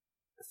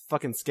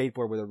 fucking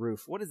skateboard with a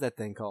roof. What is that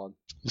thing called?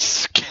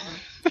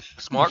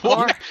 Smart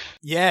car?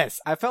 Yes,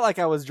 I felt like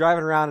I was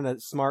driving around in a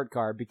smart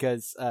car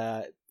because,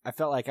 I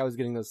felt like I was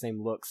getting those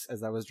same looks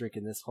as I was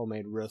drinking this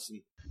homemade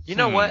Russen. You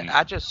know what?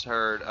 I just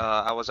heard,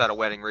 I was at a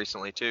wedding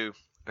recently too,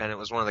 and it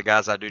was one of the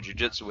guys I do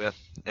jiu-jitsu with.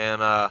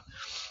 And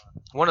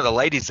one of the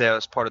ladies there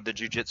was part of the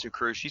jiu-jitsu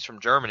crew. She's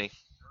from Germany.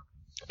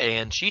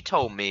 And she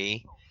told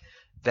me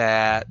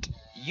that,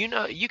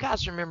 you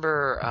guys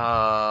remember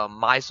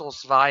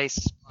Meisel's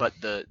but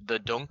the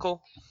Dunkel?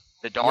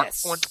 The dark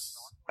one?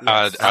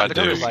 Yes. I The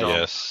do, Dunkelweiss.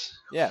 yes.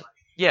 Yeah,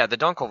 Yeah, the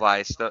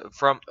Dunkelweiss,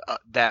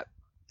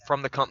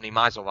 from the company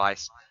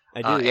Meiselweiss.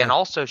 I do. Yeah. And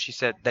also, she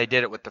said they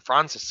did it with the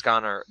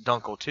Franziskaner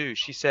Dunkel too.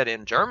 She said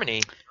in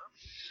Germany,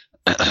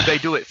 they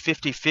do it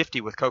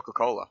 50-50 with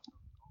Coca-Cola.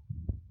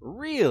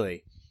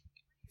 Really?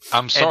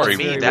 I'm sorry,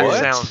 And to me,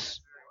 what?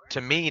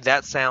 to me,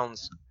 that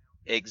sounds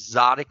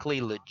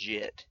exotically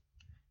legit.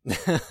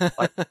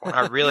 Like when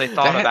I really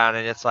thought about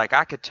it, it's like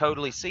I could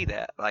totally see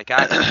that. Like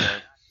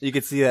You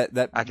could see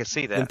that I could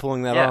see that. them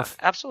pulling that yeah, off.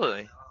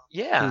 absolutely.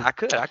 Yeah, I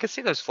could. I could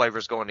see those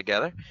flavors going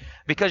together.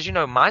 Because,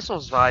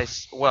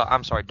 Dunkelweiss,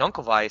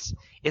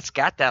 it's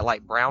got that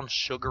like brown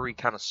sugary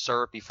kind of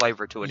syrupy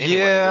flavor to it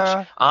anyway, Yeah,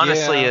 which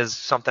honestly yeah. is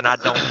something I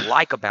don't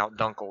like about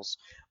Dunkels.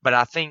 But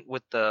I think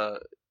with the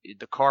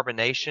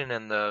carbonation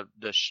and the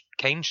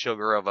cane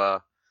sugar of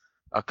a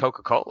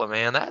Coca-Cola,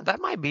 man, that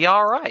might be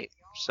all right.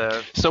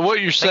 So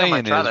what you're think I might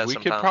saying try is that we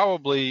could sometime.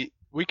 probably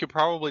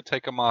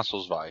take a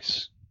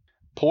Meiselweiss,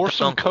 pour The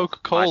some Dunkel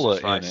Coca-Cola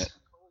in Meiselweiss. it.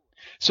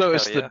 So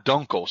it's Hell the yeah.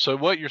 Dunkel. So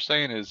what you're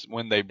saying is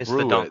when they it's the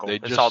brew Dunkel. it, they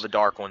It's just all the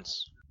dark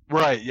ones.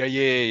 right.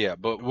 Yeah.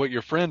 But what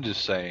your friend is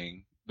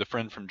saying, the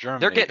friend from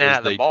Germany, They're getting it is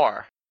out of the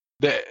bar.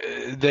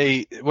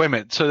 They wait a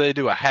minute. So they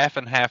do a half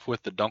and half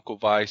with the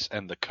Dunkelweiss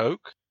and the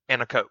Coke.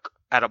 And a Coke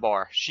at a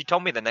bar. She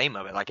told me the name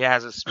of it. Like, it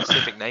has a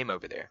specific name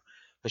over there.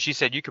 But she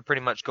said you could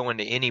pretty much go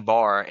into any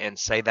bar and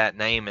say that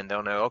name and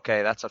they'll know,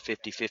 okay, that's a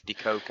 50-50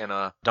 Coke and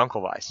a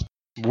Dunkelweiss.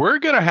 We're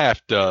gonna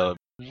have to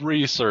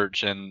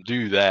research and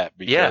do that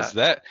because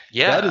that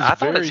Yeah, is I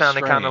thought very it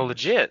sounded kind of strange.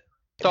 legit.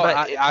 So But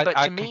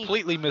I to me,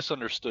 completely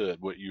misunderstood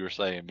what you were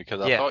saying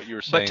because I Yeah, thought you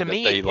were saying but to that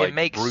me, they like it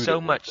makes brewed so it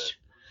with much. it.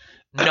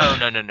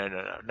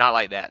 No, not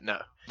like that. No,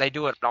 they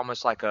do it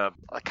almost like kind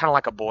of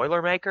like a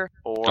Boilermaker,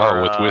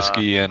 or with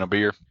whiskey and a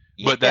beer.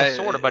 But that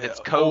sort of, but it's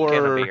Coke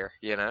and a beer.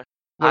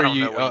 I don't know what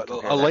you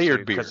compare a that layered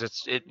to, beer,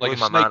 because it like blew a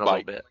my snake mind a little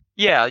bite. bit.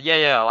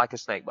 Yeah, like a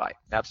snake bite,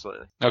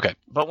 absolutely. Okay,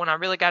 But when I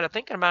really got to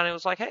thinking about it, it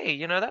was like,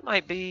 hey, that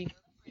might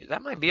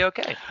be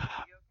okay.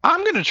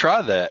 I'm gonna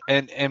try that,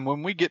 and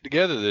when we get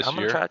together this I'm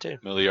gonna year, try it too.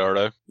 Yeah.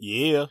 Miliardo,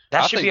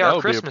 That I should think be our that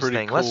would be a Christmas pretty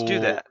thing. Let's do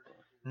cool- that.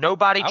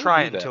 Nobody I would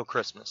try do it that. until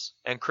Christmas,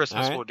 and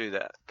Christmas Alright. we'll do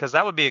that, because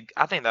that would be.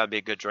 I think that would be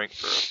a good drink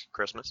for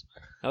Christmas.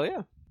 Oh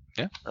yeah.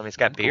 I mean, it's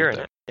got I'm cool beer with in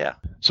that. it. Yeah.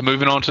 So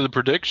moving on to the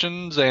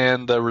predictions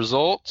and the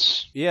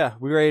results. Yeah.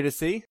 We ready to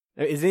see?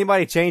 Is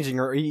anybody changing,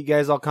 or are you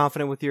guys all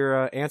confident with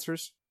your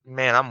answers?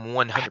 Man, I'm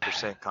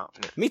 100%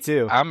 confident. Me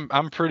too.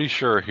 I'm pretty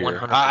sure here.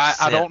 100%.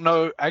 I don't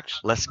know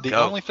actually. Let's The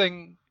go. only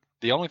thing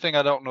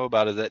I don't know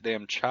about is that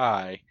damn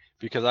chai,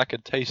 because I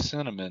could taste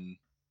cinnamon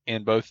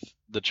in both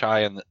the chai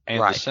and the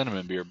Right.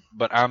 cinnamon beer,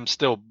 but I'm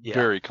still Yeah.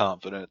 very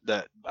confident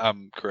that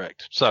I'm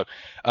correct. So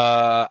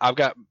I've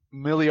got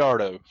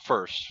Miliardo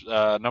first,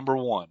 number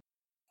 1.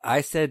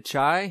 I said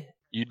chai,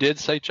 You did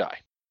say chai.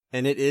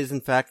 and it is in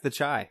fact the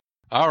chai.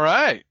 All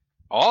right,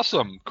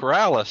 awesome.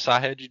 Corrales, I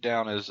had you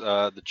down as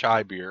the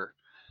chai beer.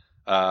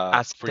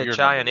 I for said your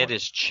chai, number and it one.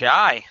 is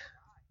chai.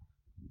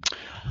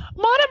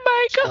 Money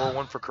maker.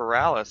 4-1 for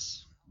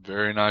Corrales.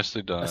 Very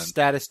nicely A done.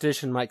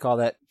 statistician might call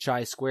that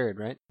chai squared,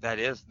 right? That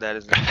is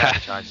in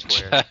fact chai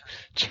squared.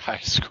 Chai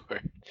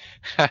squared.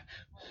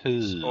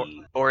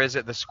 Or is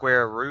it the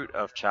square root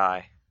of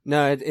chai?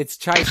 No, it's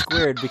chai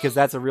squared because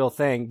that's a real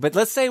thing. But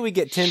let's say we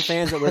get 10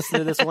 fans that listen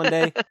to this one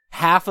day.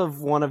 Half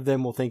of one of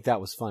them will think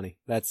that was funny.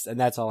 That's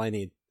all I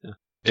need. Yeah.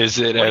 Is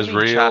it What do as you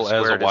mean chai real as a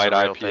squared is white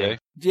a real IPA? thing?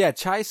 Yeah,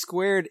 chai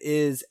squared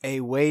is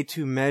a way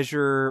to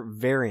measure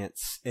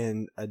variance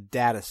in a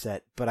data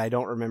set, but I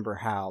don't remember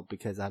how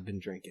because I've been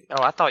drinking.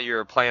 Oh, I thought you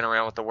were playing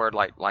around with the word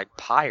like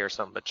pie or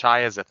something, but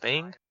chai is a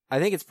thing? I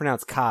think it's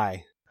pronounced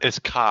kai. It's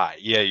Kai.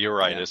 Yeah, you're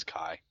right. Yeah. It's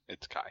Kai.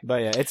 It's Kai.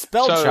 But yeah, it's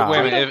spelled So chai. wait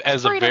a minute.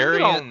 As a Freedom, you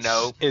variance, don't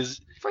know. is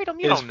Freedom,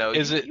 you Is- don't know.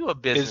 is it- You a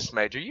business is-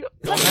 major. You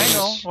well, hang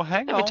on. Well,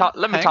 hang let on. me talk.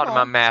 Let me hang talk to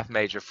my on. math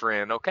major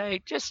friend,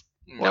 okay? Just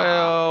nah.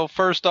 Well,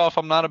 first off,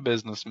 I'm not a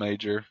business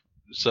major,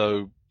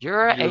 so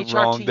You're a you're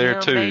wrong there,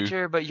 HRTM too.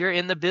 major, but you're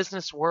in the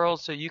business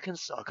world, so you can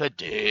suck a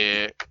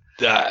dick.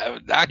 I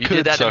You could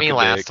did that to suck me a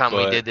last dick, time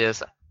we but- did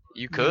this.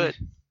 You could.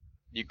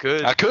 You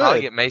could. I could.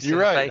 Probably get maced You're in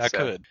the right, face. I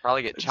though. could.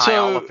 Probably get chai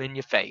So- all up in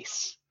your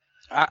face.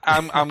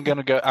 I'm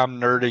gonna go. I'm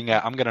nerding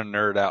out. I'm gonna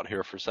nerd out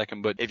here for a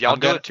second, but If y'all I'm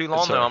do gonna- it too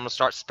long, sorry. though, I'm gonna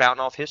start spouting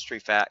off history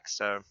facts.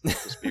 So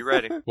just be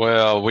ready.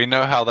 Well, we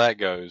know how that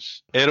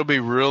goes. It'll be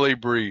really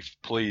brief.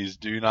 Please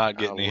do not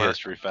get I'll any learn-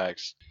 history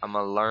facts. I'm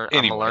gonna learn.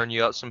 Anyway. I'm gonna learn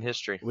you up some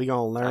history. We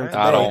gonna learn today.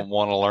 I don't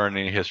want to learn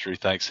any history.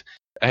 Thanks.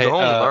 Hey, You'll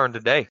only learn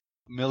today.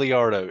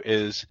 Miliardo,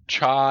 is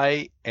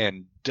chai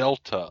and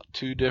delta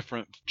two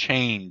different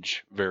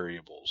change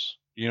variables?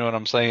 You know what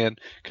I'm saying?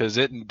 Because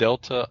isn't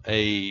delta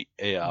a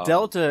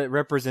Delta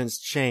represents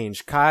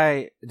change.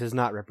 Kai does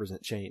not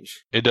represent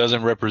change. It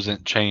doesn't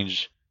represent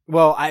change.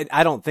 Well,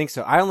 I don't think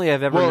so. I only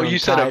have ever Well, known you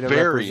said Kai a to represent.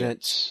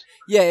 variance.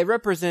 Yeah, it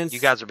represents. You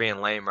guys are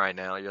being lame right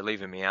now. You're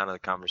leaving me out of the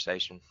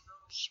conversation.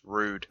 It's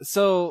rude.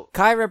 So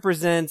Kai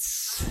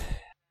represents.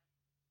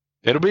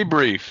 It'll be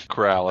brief,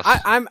 Corrales.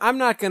 I'm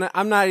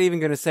not even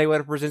gonna say what it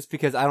represents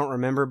because I don't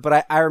remember.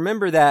 But I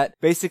remember that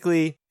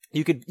basically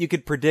you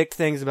could predict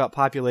things about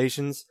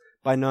populations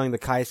by knowing the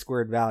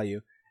chi-squared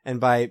value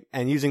and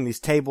using these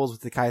tables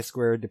with the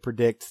chi-squared to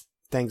predict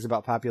things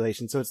about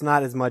population. So it's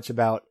not as much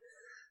about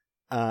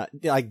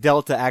like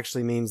delta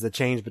actually means the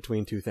change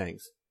between two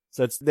things.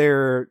 So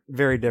they're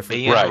very different.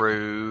 Being Right.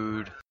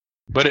 rude.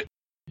 but it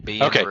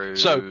Being Okay, rude.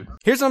 so-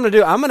 Here's what I'm gonna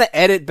do. I'm gonna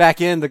edit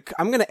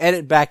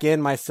back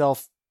in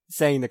myself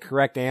saying the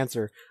correct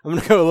answer. I'm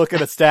gonna go look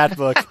at a stat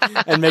book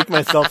and make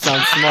myself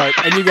sound smart.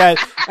 And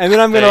then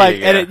I'm gonna There you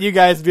go. edit you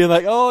guys being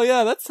like, oh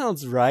yeah, that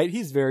sounds right.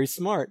 He's very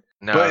smart.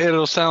 no, but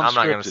it'll sound I'm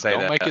not gonna scripted. say Don't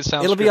that. make it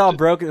sound It'll be all scripted.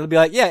 broken. It'll be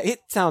like, yeah, it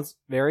sounds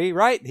very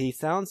right. He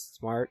sounds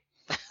smart.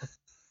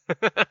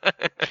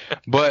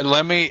 But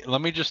let me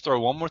just throw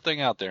one more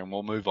thing out there and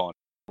we'll move on.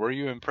 Were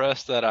you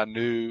impressed that I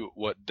knew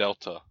what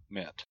delta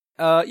meant?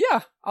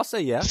 Yeah, I'll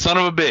say yeah. Son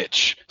of a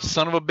bitch.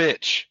 Son of a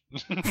bitch.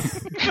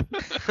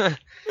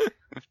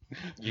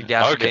 you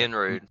guys are Okay. being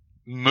rude.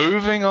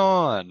 Moving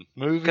on.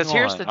 Because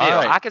here's the deal.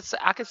 All right.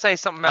 I could say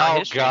something about Oh,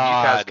 history, and you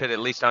guys God. could at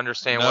least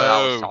understand what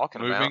I was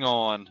talking moving about.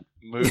 on.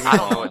 Moving I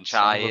don't know on. what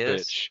chai Son of a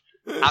is. bitch.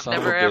 I've Son of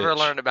never a ever bitch.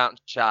 learned about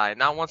chai.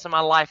 Not once in my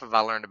life have I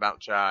learned about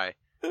chai.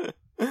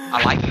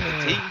 I like the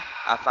tea.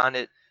 I find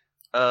it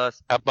How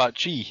about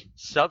chi or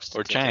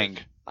substantive. chang?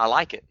 I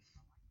like it.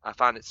 I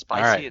find it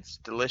spicy. All right. It's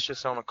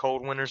delicious on a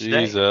cold winter's day.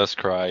 Jesus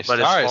Christ. But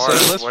as All right, far so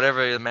as let's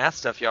whatever the math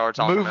stuff y'all are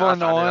talking move about, I on,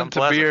 find it to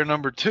unpleasant. beer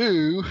number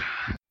 2.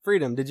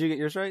 Freedom, did you get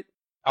yours right?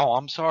 Oh,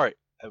 I'm sorry.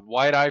 A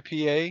white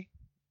IPA,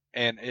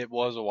 and it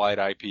was a white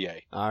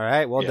IPA. All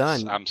right, well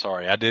Yes, done. I'm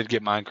sorry. I did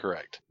get mine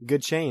correct.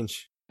 Good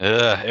change.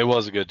 It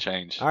was a good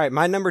change. All right,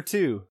 my number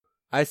 2.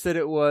 I said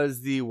it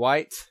was the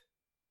white,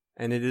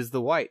 and it is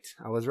the white.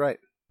 I was right.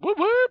 Whoop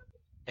whoop.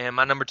 And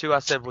my number 2 I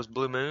said was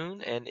Blue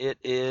Moon, and it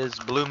is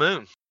Blue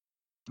Moon.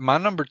 My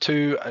number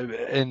 2,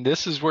 and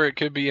this is where it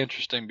could be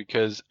interesting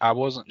because I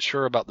wasn't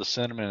sure about the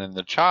cinnamon and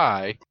the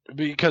chai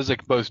because they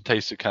both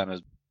tasted kind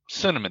of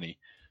cinnamony.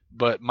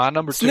 But my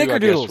number 2, I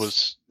guess,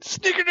 was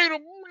Snickerdoodle.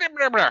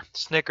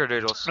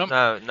 Snickerdoodles. Nope.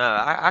 No,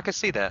 I could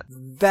see that.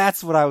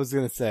 That's what I was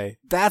going to say.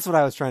 That's what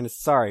I was trying to...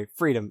 Sorry,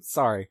 Freedom.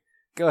 Sorry.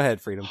 Go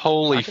ahead, Freedom.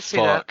 Holy I can see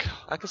that. fuck.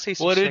 I could see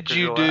some What did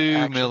you Snickerdoodle do,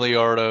 action.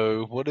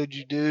 Miliardo? What did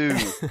you do?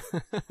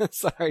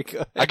 Sorry, go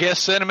ahead. I guess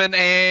cinnamon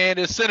and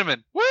it's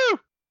cinnamon. Woo!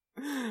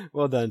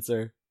 Well done,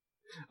 sir.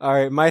 All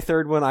right, my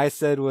third one I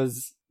said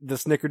was the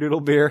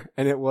Snickerdoodle beer,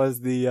 and it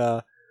was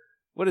the,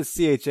 what is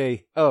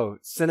CHA? Oh,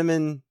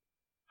 Cinnamon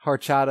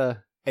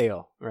Horchata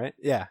Ale, right?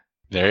 Yeah.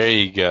 There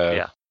you go.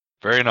 Yeah.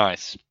 Very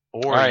nice.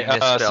 Or All right, you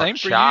misspelled same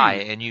for chai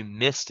you. and you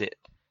missed it,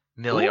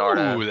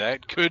 Miliardo. Ooh,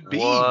 that could be.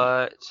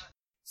 What?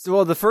 So,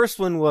 well, the first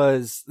one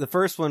was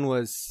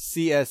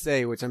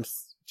CSA, which I'm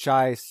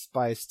chai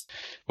spiced.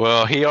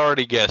 Well, he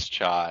already guessed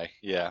chai.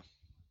 Yeah.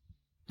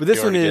 But this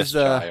He one already is,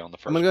 guessed chai on the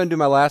I'm first gonna go and do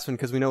my last one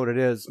because we know what it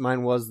is.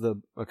 Mine was the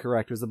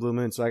correct. It was the Blue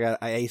Moon, so I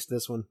aced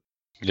this one.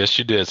 Yes,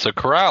 you did. So,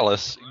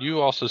 Corrales, you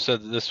also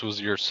said that this was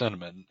your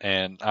cinnamon,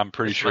 and I'm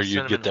pretty It's sure my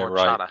you'd get that cinnamon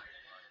right. horchata.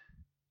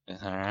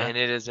 All right. And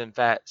it is, in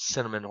fact,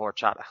 cinnamon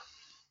horchata.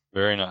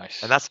 Very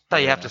nice. And that's how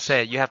you Very have to nice.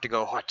 say it. You have to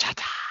go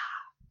horchata.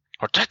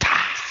 Horchata.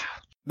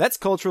 That's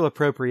cultural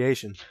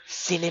appropriation.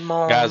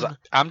 Cinnamon. Guys,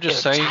 I'm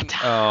just saying,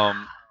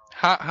 horchata.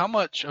 how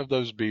much of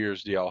those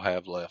beers do y'all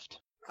have left?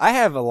 I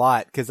have a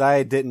lot because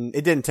it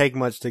didn't take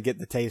much to get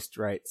the taste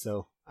right,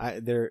 so I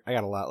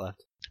got a lot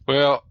left.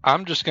 Well,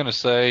 I'm just going to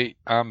say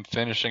I'm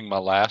finishing my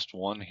last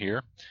one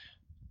here.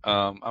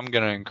 I'm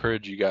going to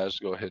encourage you guys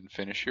to go ahead and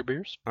finish your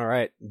beers. All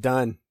right,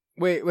 done.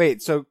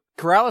 Wait. So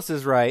Corrales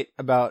is right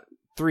about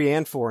 3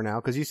 and 4 now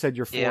because you said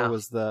your 4 Yeah.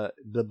 was the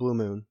Blue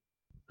Moon.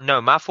 No,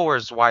 my 4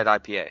 is white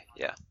IPA.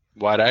 Yeah.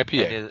 White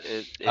IPA.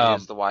 It Um,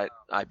 is the white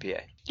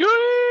IPA. Yeah!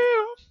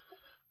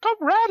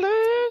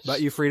 Corrales!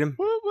 About you, Freedom.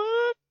 Woo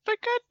woo!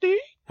 Piccadilly.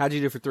 How'd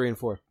you do for 3 and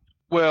 4?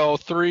 Well,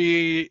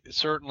 3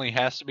 certainly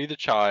has to be the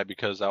chai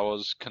because I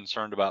was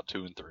concerned about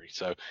 2 and 3.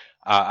 So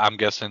I'm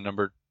guessing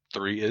number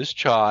 3 is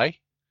chai.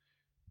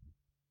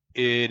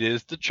 It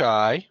is the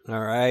chai. All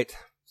right.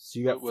 So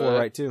you got 4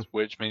 right too.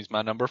 Which means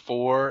my number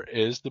 4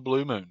 is the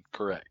Blue Moon.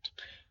 Correct.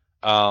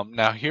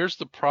 Now, here's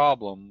the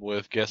problem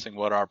with guessing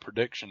what our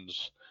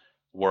predictions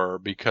were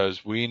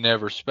because we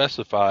never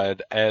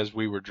specified as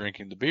we were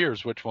drinking the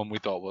beers which one we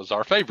thought was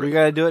our favorite. We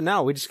got to do it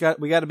now. We got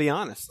to be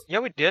honest. Yeah,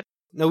 we did.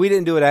 No, we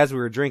didn't do it as we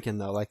were drinking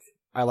though. Like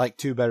I like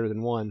 2 better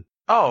than 1.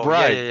 Oh,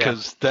 Right, yeah.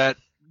 because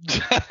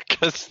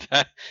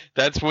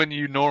that's when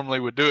you normally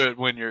would do it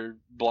when you're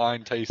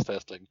blind taste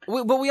testing.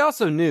 But we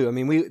also knew. I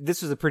mean,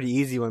 this was a pretty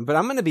easy one. But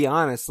I'm going to be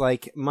honest.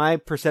 Like my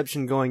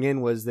perception going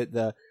in was that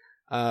the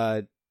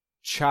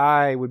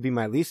chai would be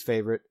my least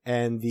favorite,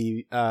 and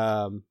the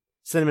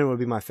cinnamon would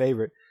be my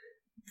favorite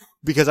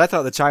because I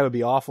thought the chai would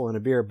be awful in a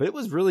beer, but it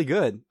was really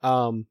good.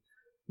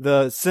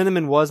 The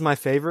cinnamon was my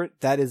favorite.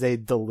 That is a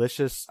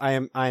delicious.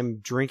 I'm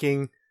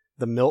drinking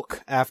the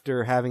milk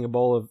after having a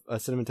bowl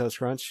of Cinnamon Toast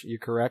Crunch. You're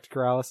correct,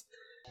 Corrales.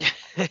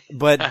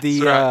 But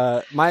the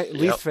right. my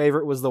least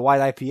favorite was the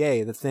white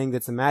IPA, the thing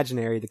that's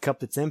imaginary, the cup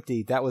that's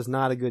empty. That was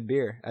not a good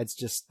beer. It's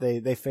just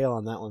they fail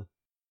on that one.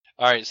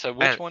 All right, so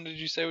which And- one did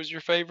you say was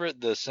your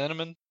favorite? The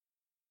cinnamon?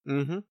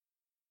 Mm-hmm.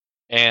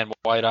 And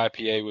white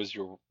IPA was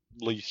your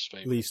least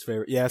favorite. Least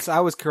favorite. Yes, I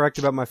was correct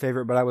about my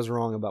favorite, but I was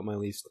wrong about my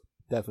least.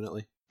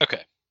 Definitely.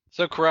 Okay.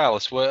 So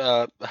Corrales,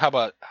 what how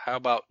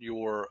about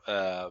your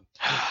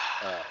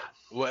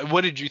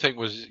what did you think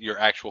was your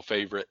actual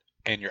favorite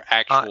and your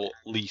actual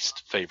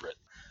least favorite?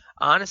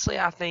 Honestly,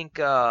 I think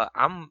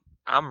I'm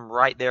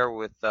right there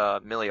with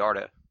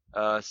Miliardo.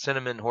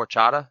 Cinnamon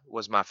horchata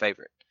was my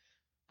favorite.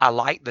 I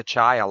like the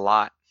chai a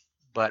lot,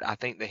 but I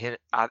think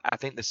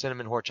the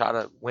cinnamon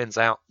horchata wins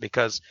out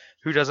because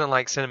who doesn't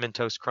like cinnamon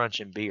toast crunch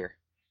in beer?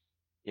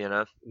 You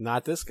know,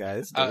 Not this guy.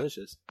 It's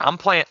delicious. I'm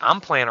playing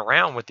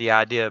around with the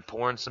idea of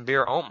pouring some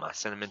beer on my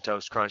cinnamon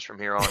toast crunch from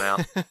here on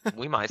out.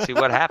 We might see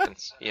what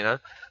happens. You know,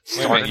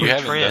 Wait a minute, you a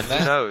haven't trend. done that?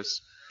 Who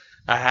knows?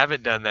 I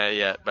haven't done that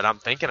yet, but I'm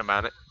thinking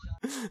about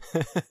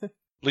it.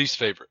 Least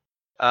favorite.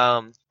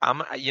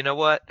 You know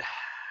what?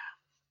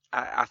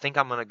 I think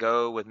I'm gonna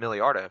go with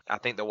Miliardo. I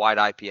think the white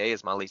IPA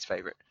is my least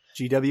favorite,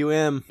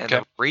 GWM. and Okay.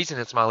 the reason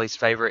it's my least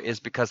favorite is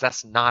because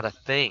that's not a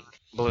thing.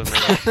 Blue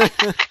Moon,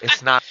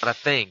 it's not a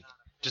thing.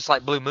 Just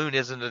like Blue Moon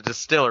isn't a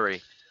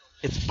distillery,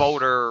 it's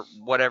Boulder,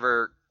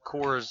 whatever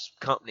Coors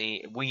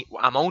company.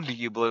 I'm on to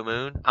you, Blue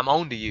Moon. I'm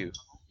on to you.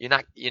 You're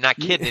not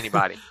kidding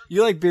anybody.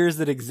 You like beers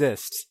that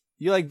exist.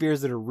 You like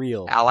beers that are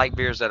real. I like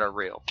beers that are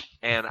real,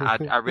 and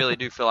I really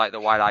do feel like the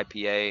white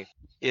IPA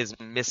is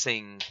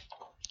missing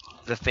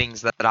the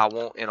things that I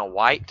want in a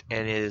white,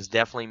 and it is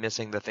definitely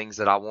missing the things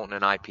that I want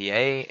in an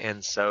IPA,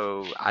 and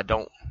so I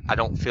don't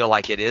feel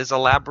like it is a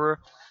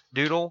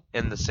Labradoodle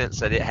in the sense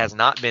that it has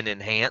not been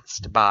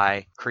enhanced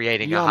by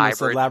creating You a almost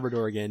said hybrid.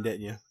 Labrador again,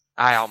 didn't you?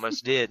 I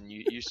almost did, and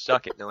you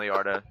suck it,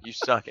 Niliardo. You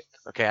suck it.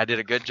 Okay, I did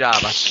a good job.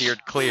 I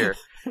steered clear,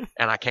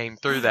 and I came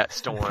through that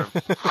storm.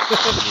 And you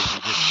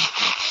just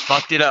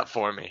fucked it up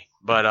for me.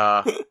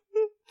 But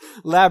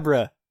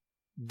Labra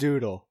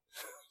Doodle.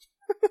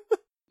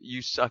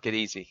 you suck it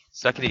easy.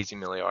 Suck it easy,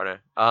 Niliardo.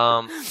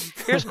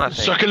 Here's my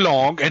thing. Suck it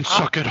long and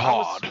suck it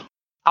hard.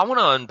 I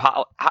want to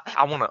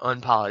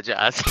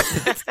unapologize.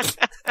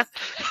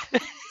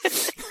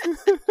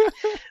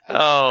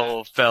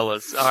 Oh,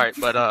 fellas. All right,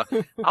 but I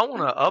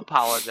want to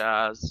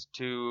apologize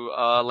to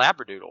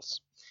Labradoodles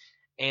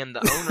and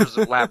the owners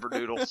of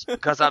Labradoodles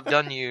because I've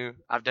done you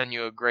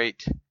a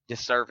great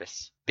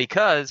disservice.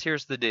 Because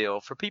here's the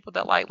deal: for people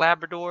that like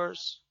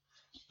Labradors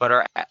but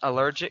are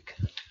allergic,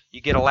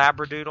 you get a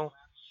Labradoodle.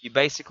 You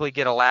basically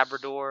get a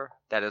Labrador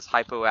that is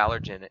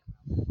hypoallergenic.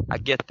 I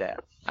get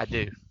that. I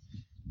do.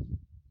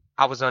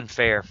 I was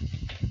unfair.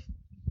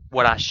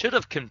 What I should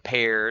have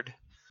compared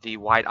the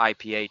white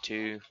IPA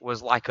to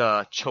was like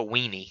a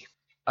Chihuahua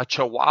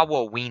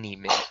weenie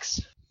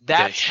mix.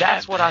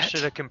 That's what I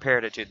should have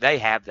compared it to. They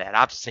have that.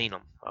 I've seen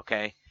them.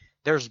 Okay,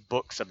 there's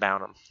books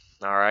about them.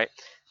 All right.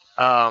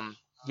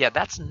 Yeah,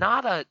 that's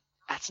not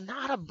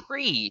a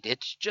breed.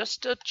 It's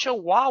just a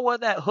Chihuahua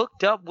that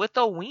hooked up with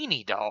a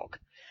weenie dog.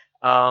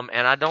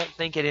 And I don't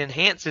think it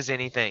enhances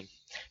anything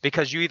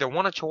because you either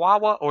want a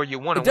Chihuahua or you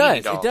want a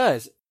weenie dog. It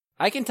does.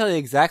 I can tell you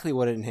exactly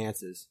what it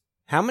enhances.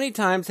 How many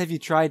times have you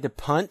tried to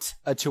punt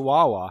a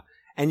Chihuahua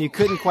and you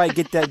couldn't quite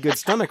get that good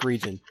stomach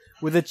region?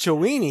 With a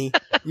Chiweenie,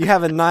 you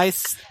have a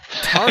nice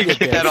target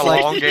there. It's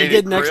like you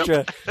get an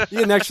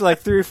extra like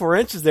 3 or 4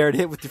 inches there to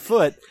hit with your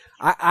foot.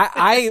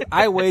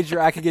 I wager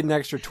I could get an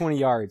extra 20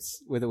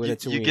 yards with a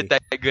Chiweenie. You get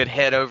that good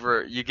head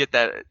over. You get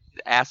that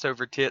ass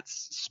over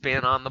tits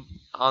spin on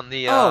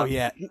the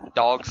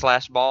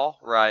dog/ball.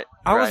 Right.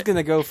 I was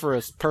gonna go for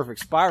a perfect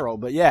spiral,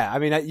 but yeah, I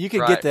mean you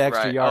could get the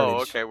extra yardage.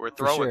 Oh, okay. We're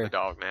throwing the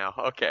dog now.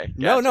 Okay.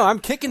 Gotcha. No, I'm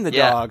kicking the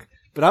dog,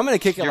 but I'm gonna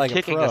kick it like a pro.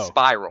 You're kicking a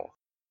spiral.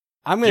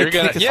 I'm gonna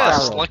kick a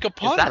spiral. Like a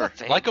punter.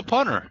 Like a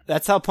punter.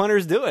 That's how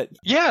punters do it.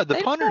 Yeah, the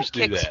punters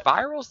do that.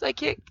 Spirals. They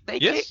kick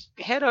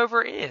head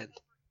over end.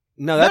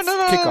 No, that's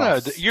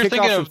kickoffs. No. You're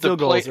thinking of the field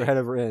goals or head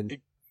over end.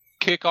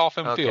 Kickoff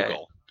and field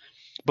goal.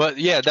 But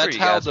yeah, that's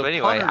how the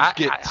punters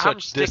get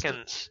such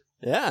distance.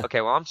 Yeah.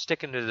 Okay, well, I'm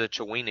sticking to the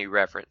Chiweenie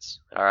reference.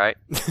 All right.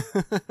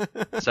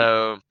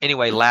 So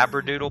anyway,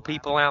 Labradoodle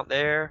people out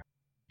there,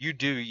 you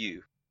do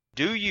you.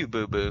 Do you,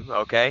 boo boo?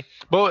 Okay.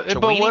 But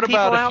what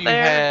about if you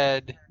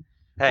had?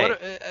 Hey,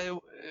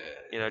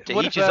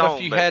 to each his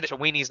own. But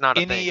Chiweenie's not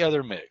a thing. Any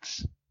other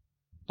mix,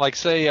 like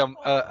say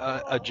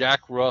a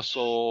Jack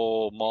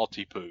Russell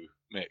Maltipoo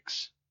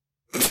mix.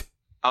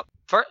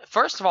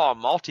 First of all, a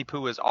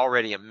Maltipoo is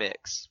already a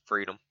mix,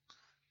 Freedom.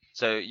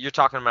 So you're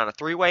talking about a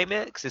 3-way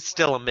mix? It's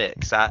still a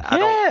mix. I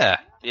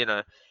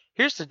don't.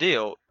 Here's the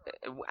deal.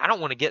 I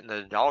don't want to get into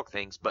the dog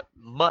things, but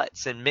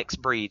mutts and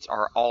mixed breeds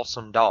are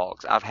awesome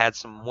dogs. I've had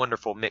some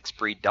wonderful mixed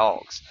breed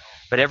dogs,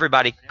 but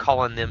everybody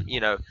calling them,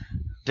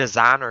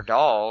 designer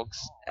dogs.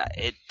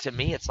 To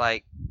me, it's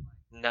like,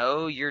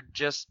 no, you're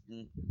just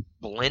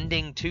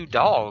blending 2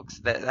 dogs.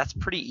 That's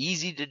pretty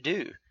easy to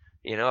do.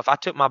 If I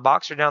took my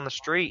boxer down the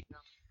street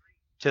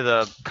to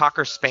the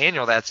Cocker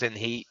Spaniel that's in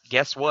heat,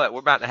 guess what? We're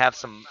about to have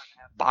some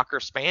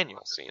Boxer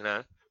Spaniels,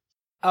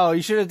 Oh,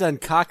 you should have done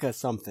Kaka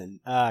something.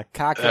 Cocker.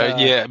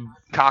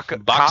 Cocker?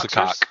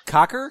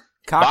 Boxacock.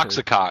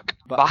 Boxacock.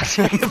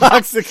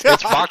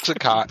 It's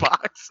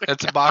Boxacock.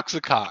 It's a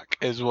Boxacock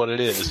is what it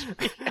is.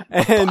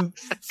 And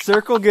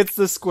Circle gets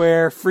the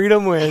square.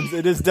 Freedom wins.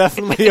 It is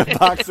definitely a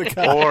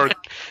Boxacock.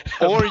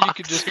 Or you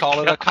could just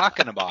call it a cock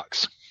in a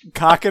box.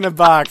 Cock in a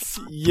box.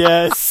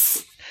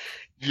 Yes.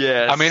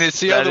 Yes. I mean, it's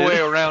the other way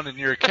around in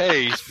your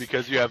case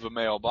because you have a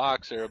male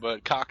boxer,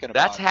 but cock in a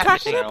box.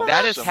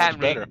 That is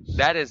happening. Better.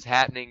 That is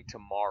happening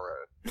tomorrow.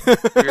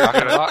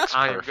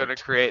 I am going to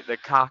create the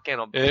cock in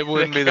a box. It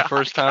wouldn't be the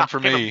first time for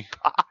me.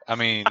 I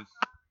mean,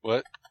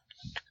 what?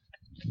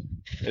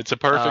 It's a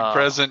perfect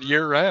present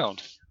year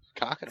round.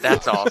 Cock in a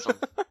box. Awesome.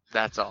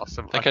 That's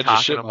awesome. I think I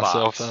just shit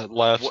myself. That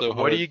laughed so hard.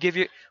 What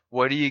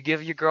do you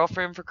give your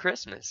girlfriend for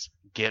Christmas?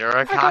 Get her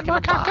a cock in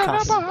a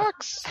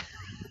box.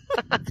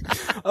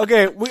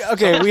 Okay,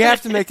 we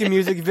have to make a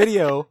music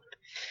video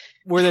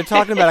where they're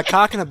talking about a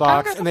cock in a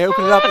box, and they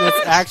open it up, and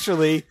it's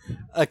actually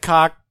a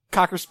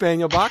Cocker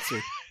Spaniel boxer.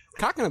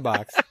 Cock in a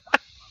box.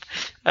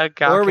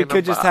 Or we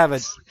could just have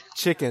a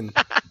chicken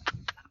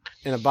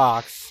in a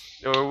box.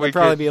 Or we That'd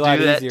probably could be a lot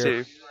do that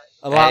easier. too.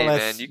 A lot man,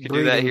 less you could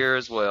breeding. do that here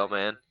as well,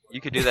 man.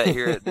 You could do that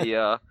here at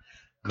the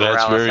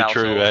That's Corrales very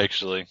household. true,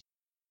 actually.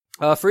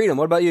 Freedom,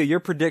 what about you? Your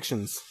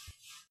predictions?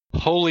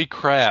 Holy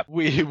crap.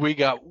 We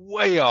got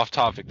way off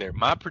topic there.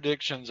 My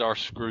predictions are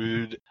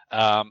screwed.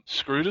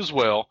 Screwed as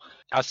well.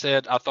 I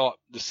said I thought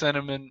the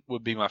Cinnamon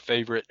would be my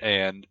favorite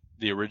and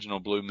the original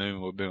Blue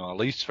Moon would be my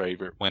least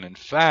favorite, when in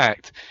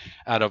fact,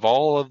 out of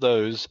all of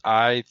those,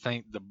 I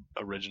think the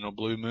original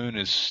Blue Moon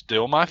is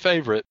still my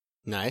favorite.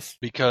 Nice.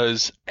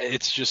 Because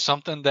it's just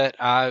something that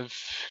I've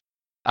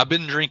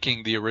been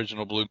drinking the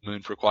original Blue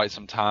Moon for quite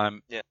some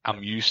time. Yeah.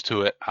 I'm used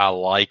to it. I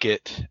like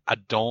it. I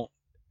don't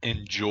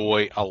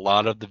enjoy a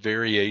lot of the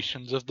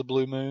variations of the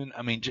Blue Moon.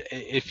 I mean,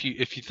 if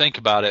you think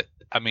about it,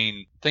 I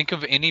mean, think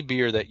of any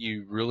beer that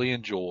you really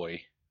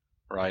enjoy,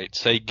 right?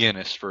 Say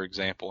Guinness, for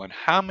example, and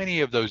how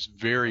many of those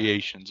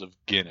variations of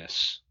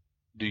Guinness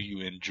do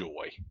you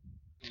enjoy?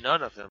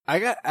 None of them. I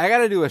got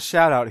to do a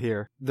shout out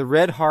here. The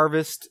Red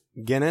Harvest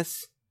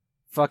Guinness,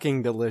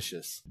 fucking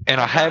delicious. And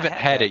I haven't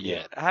had it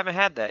yet. I haven't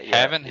had that yet.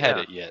 Haven't had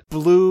it yet.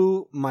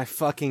 Blew my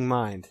fucking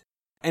mind.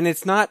 And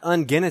it's not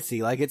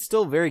un-Guinnessy. Like, it's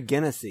still very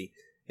Guinnessy.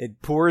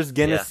 It pours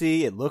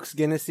Guinnessy, it looks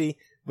Guinnessy,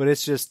 but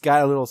it's just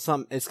got a little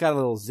something, it's got a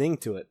little zing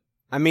to it.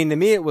 I mean, to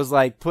me, it was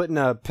like putting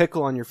a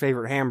pickle on your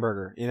favorite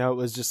hamburger. You know, it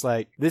was just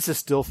like, this is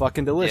still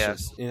fucking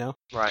delicious, you know?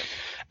 Right.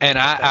 And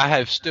I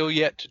have still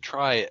yet to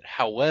try it.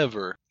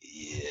 However,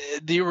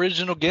 the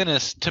original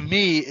Guinness, to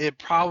me, it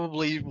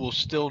probably will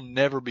still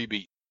never be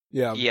beat.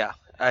 Yeah. Yeah.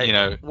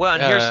 Well,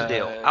 and here's the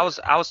deal. I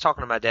was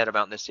talking to my dad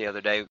about this the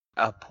other day.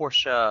 A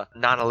Porsche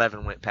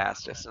 911 went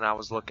past us, and I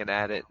was looking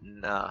at it,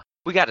 and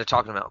we got to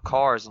talking about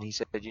cars, and he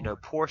said,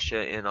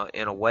 Porsche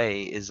in a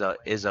way is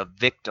a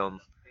victim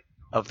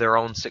of their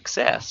own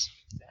success,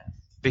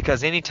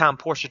 because anytime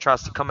Porsche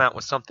tries to come out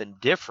with something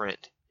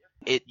different,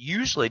 it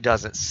usually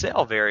doesn't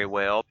sell very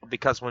well,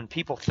 because when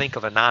people think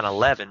of a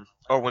 911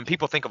 or when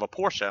people think of a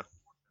Porsche,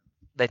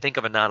 they think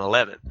of a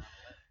 911.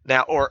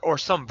 Now, or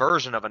some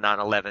version of a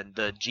 911,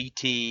 the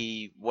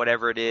GT,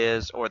 whatever it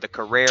is, or the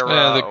Carrera.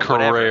 The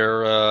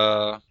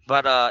Carrera.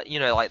 But,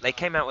 like they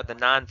came out with the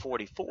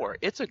 944.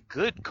 It's a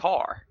good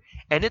car,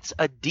 and it's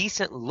a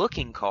decent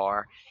looking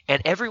car,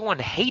 and everyone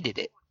hated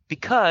it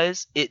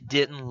because it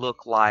didn't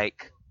look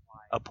like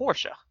a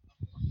Porsche.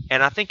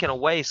 And I think in a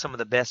way, some of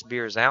the best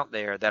beers out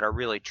there that are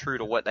really true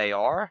to what they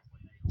are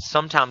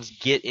sometimes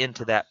get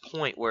into that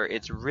point where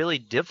it's really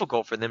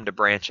difficult for them to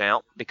branch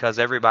out because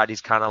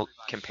everybody's kind of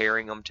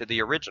comparing them to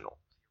the original,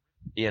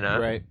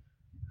 Right.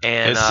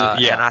 And and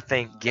I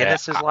think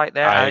Guinness is like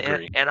that. I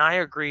agree. And I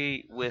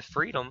agree with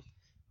Freedom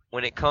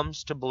when it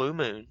comes to Blue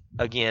Moon.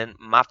 Again,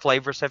 my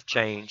flavors have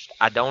changed.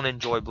 I don't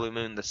enjoy Blue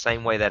Moon the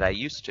same way that I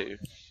used to,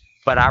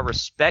 but I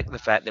respect the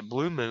fact that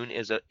Blue Moon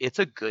it's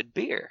a good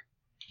beer,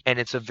 and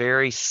it's a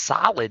very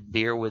solid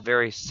beer with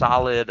very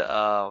solid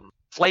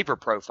flavor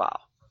profile.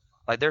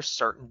 Like, there's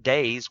certain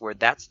days where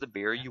that's the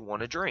beer you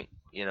want to drink,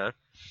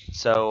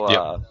 So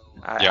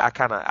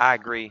I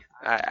agree.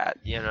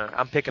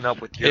 I'm picking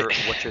up with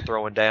what you're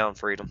throwing down,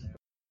 Freedom.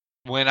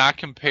 When I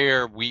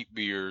compare wheat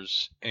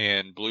beers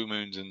and Blue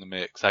Moon's in the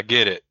mix, I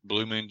get it.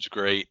 Blue Moon's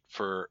great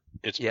for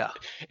its. Yeah.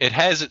 It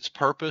has its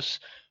purpose,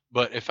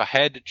 but if I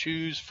had to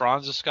choose,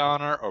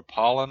 Franziskaner or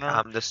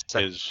Paulaner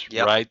is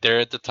right there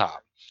at the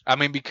top. I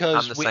mean,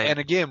 because I'm the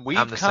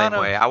same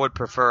way. I would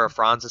prefer a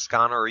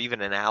Franziskaner or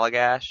even an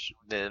Allagash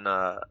than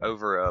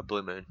over a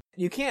Blue Moon.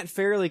 You can't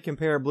fairly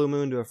compare a Blue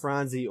Moon to a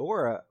Franzi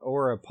or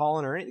a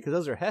Pollen or anything, because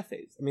those are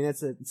Hefes. I mean,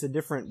 it's a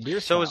different beer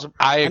style.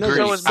 I agree.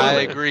 I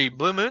Moon. agree.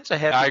 Blue Moon's a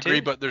Hefe I agree,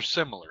 too. but they're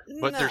similar.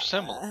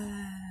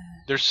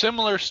 They're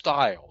similar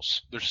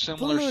styles.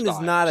 Blue Moon is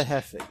not a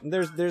Hefe.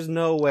 There's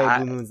no way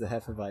Blue Moon's a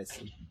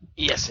Hefeweizen.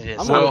 Yes, it is.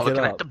 I'm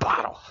looking at the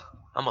bottle.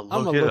 I'm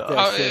gonna look it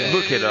up.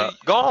 Look it up.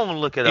 Go on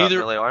and look it up,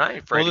 Millie. I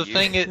ain't afraid of you.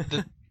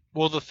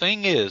 The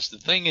thing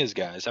is,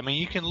 guys. I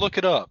mean, you can look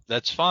it up.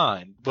 That's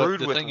fine. But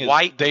brewed with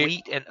white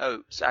wheat and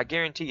oats. I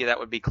guarantee you that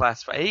would be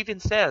classified. It even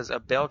says a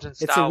Belgian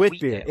style. It's a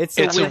wit beer. It's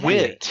a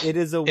wit. It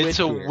is a wit. It's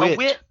a beer.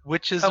 wit,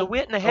 which is a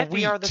wit and a Hefe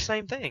wheat. are the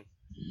same thing.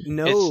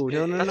 No.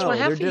 That's what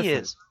They're Hefe different.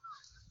 is.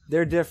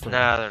 They're different.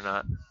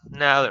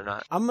 No, they're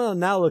not. I'm gonna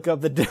now look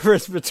up the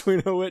difference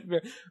between a wit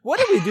beer. What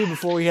did we do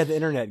before we had the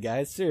internet,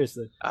 guys?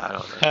 Seriously. I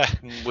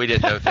don't know. We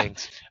didn't know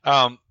things.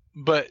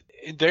 But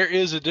there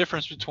is a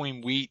difference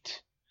between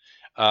wheat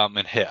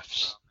and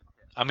Hefs.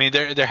 I mean,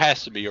 there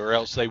has to be, or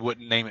else they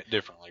wouldn't name it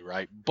differently,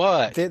 right?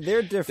 But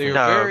they're different.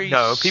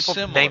 No, people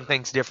similar. name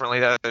things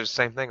differently. They're the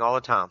same thing all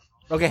the time.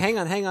 Okay, hang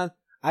on.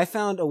 I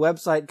found a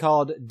website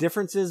called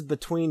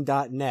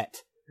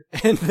differencesbetween.net.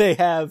 And they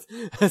have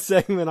a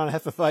segment on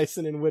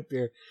Hefeweizen and wit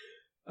beer.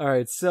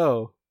 Alright,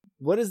 so,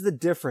 what is the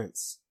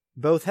difference?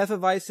 Both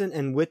Hefeweizen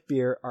and wit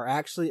beer are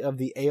actually of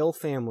the ale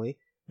family.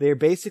 They are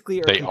composed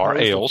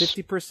ales, of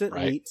 50%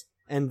 right? wheat,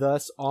 and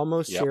thus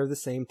almost share the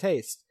same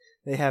taste.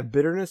 They have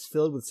bitterness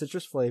filled with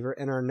citrus flavor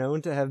and are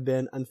known to have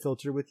been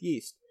unfiltered with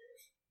yeast.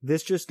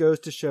 This just goes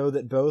to show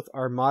that both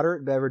are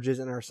moderate beverages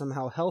and are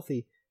somehow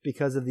healthy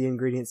because of the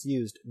ingredients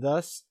used.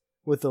 Thus,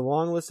 with the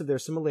long list of their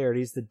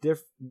similarities,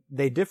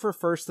 they differ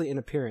firstly in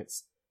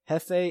appearance.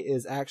 Hefe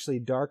is actually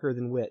darker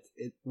than wit.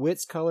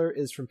 Wit's color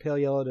is from pale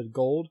yellow to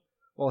gold,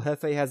 while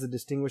Hefe has a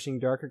distinguishing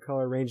darker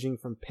color ranging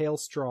from pale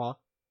straw,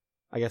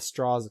 I guess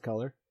straw is a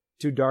color,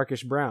 to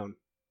darkish brown.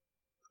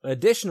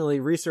 Additionally,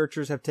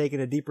 researchers have taken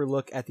a deeper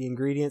look at the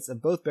ingredients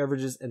of both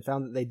beverages and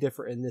found that they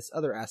differ in this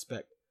other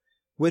aspect.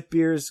 Wit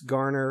beers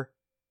garner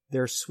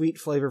their sweet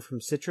flavor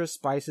from citrus,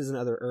 spices, and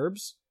other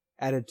herbs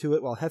added to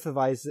it, while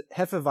Hefeweizener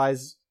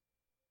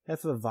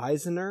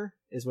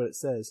is what it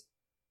says.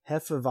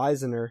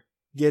 Hefeweizener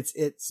gets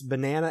its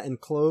banana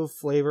and clove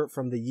flavor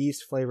from the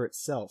yeast flavor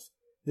itself.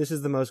 This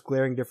is the most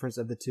glaring difference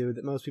of the two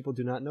that most people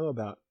do not know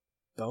about.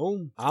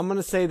 Boom. I'm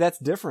gonna say that's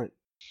different.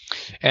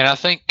 And I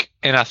think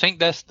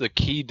that's the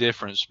key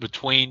difference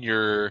between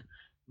your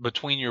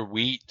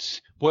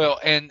wheats. Well,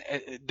 and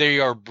they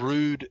are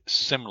brewed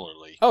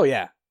similarly. Oh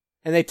yeah,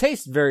 and they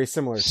taste very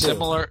similar.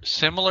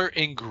 Similar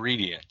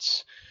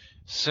ingredients,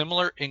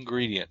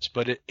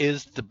 but it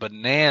is the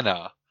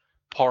banana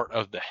part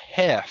of the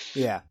hef.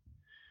 Yeah.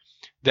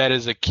 That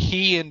is a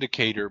key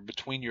indicator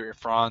between your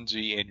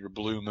Franzi and your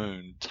Blue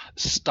Moon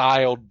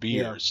styled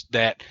beers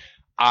that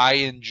I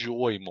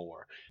enjoy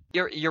more.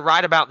 You're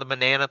right about the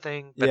banana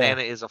thing.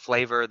 Banana is a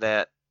flavor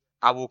that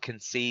I will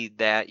concede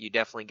that you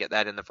definitely get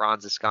that in the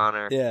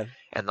Franziskaner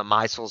and the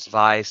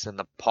Meiselsweiss and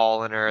the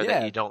Paulaner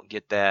that you don't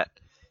get that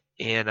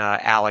in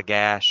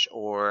Allagash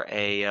or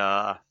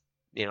a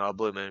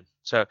Blue Moon.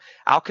 So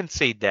I'll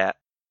concede that.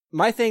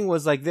 My thing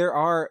was like there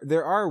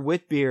are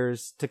wit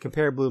beers to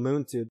compare Blue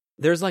Moon to.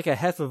 There's like a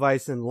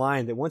Hefeweizen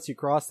line that once you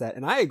cross that,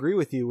 and I agree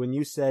with you when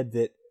you said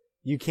that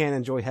you can't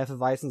enjoy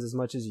Hefeweizens as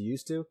much as you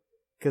used to,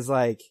 because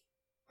like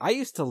I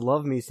used to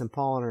love me some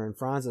Paulaner and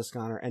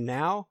Franziskaner, and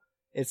now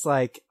it's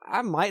like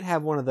I might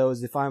have one of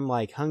those if I'm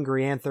like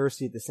hungry and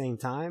thirsty at the same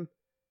time,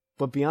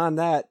 but beyond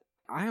that,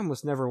 I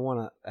almost never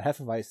want a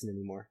Hefeweizen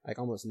anymore. Like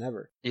almost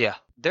never. Yeah,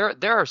 there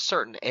are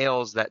certain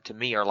ales that to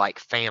me are like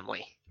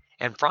family.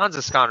 And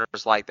Franziskaner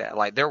is like that.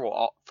 Like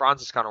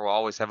Franziskaner will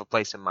always have a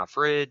place in my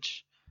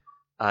fridge.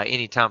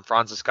 Anytime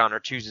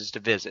Franziskaner chooses to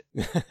visit.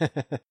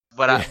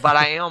 But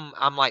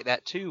I'm like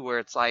that too, where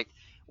it's like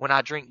when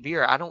I drink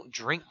beer, I don't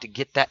drink to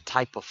get that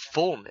type of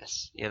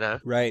fullness, you know?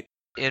 Right.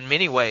 In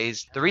many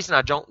ways, the reason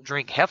I don't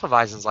drink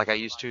Hefeweizens like I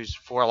used to is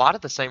for a lot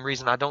of the same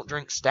reason I don't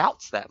drink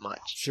stouts that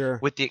much. Sure.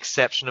 With the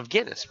exception of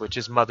Guinness, which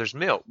is mother's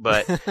milk.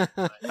 But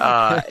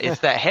it's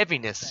that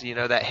heaviness,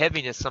 that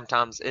heaviness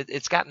sometimes.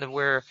 It's gotten to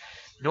where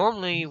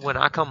normally when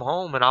I come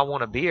home and I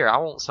want a beer, I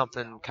want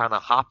something kind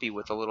of hoppy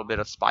with a little bit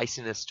of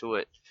spiciness to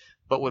it,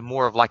 but with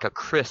more of like a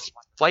crisp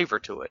flavor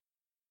to it.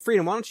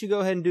 Freedom, why don't you go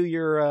ahead and do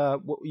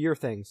your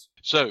things?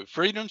 So,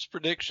 Freedom's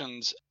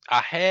predictions,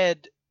 I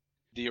had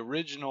the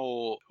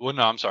original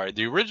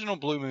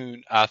Blue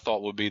Moon I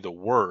thought would be the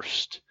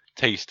worst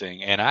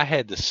tasting, and I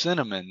had the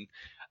cinnamon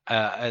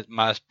as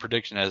my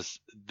prediction as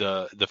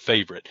the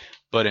favorite.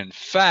 But in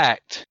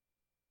fact,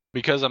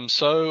 because I'm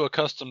so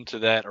accustomed to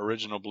that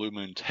original Blue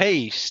Moon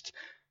taste,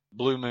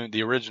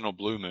 the original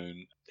Blue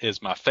Moon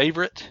is my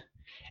favorite.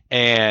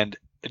 And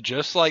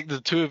just like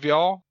the two of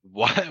y'all,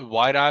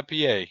 white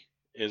IPA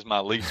is my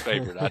least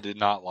favorite. I did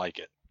not like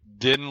it.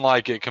 Didn't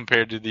like it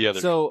compared to the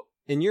other. So,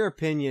 in your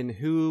opinion,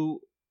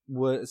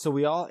 so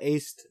we all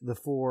aced the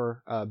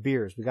 4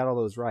 beers. We got all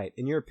those right.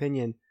 In your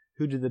opinion,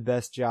 who did the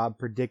best job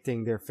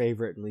predicting their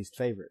favorite and least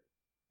favorite?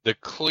 The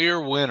clear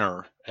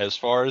winner, as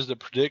far as the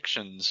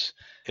predictions,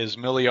 is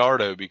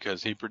Miliardo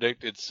because he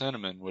predicted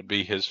cinnamon would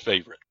be his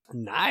favorite.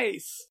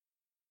 Nice!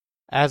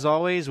 As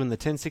always, when the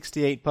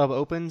 1068 pub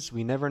opens,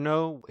 we never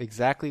know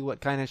exactly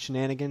what kind of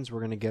shenanigans we're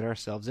going to get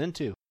ourselves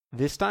into.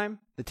 This time,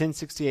 the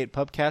 1068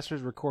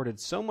 pubcasters recorded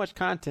so much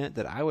content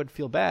that I would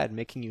feel bad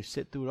making you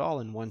sit through it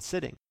all in one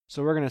sitting.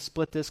 So we're going to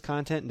split this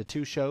content into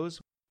 2 shows.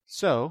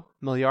 So,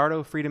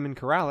 Miliardo, Freedom, and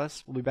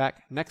Corrales will be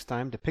back next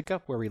time to pick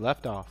up where we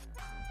left off.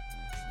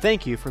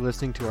 Thank you for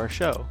listening to our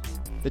show.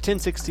 The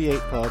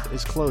 1068 pub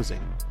is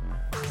closing.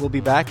 We'll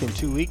be back in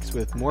 2 weeks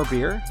with more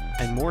beer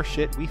and more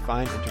shit we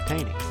find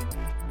entertaining.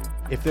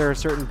 If there are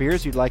certain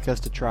beers you'd like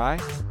us to try,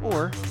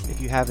 or if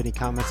you have any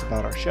comments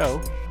about our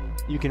show,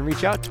 you can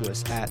reach out to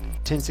us at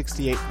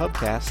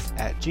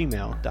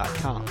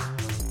 1068pubcast@gmail.com.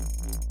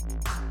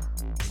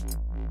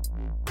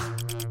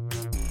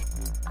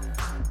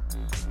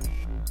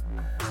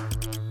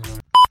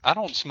 I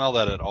don't smell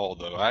that at all,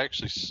 though. I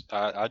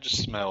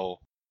just smell...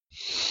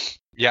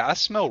 Yeah, I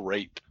smell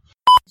rape.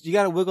 You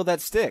gotta wiggle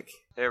that stick.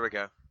 There we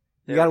go.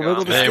 You gotta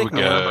wiggle the stick. There we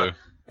go.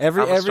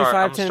 Every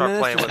 5-10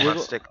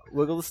 minutes, just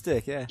wiggle the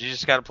stick, yeah. You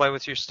just gotta play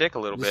with your stick a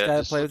little bit.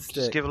 Play with the stick.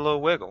 Just give it a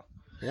little wiggle.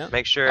 Yeah.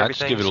 Make sure I everything's,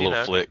 just give it a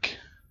little flick.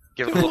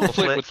 Give it a little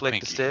flick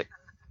the stick.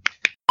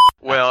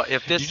 Well,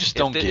 if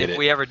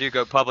we ever do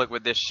go public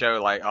with this show,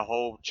 like a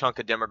whole chunk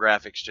of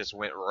demographics just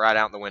went right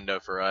out the window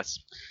for us.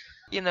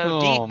 Deep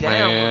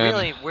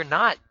down,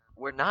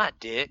 we're not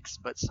dicks,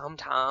 but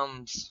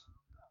sometimes.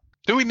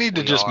 Do we need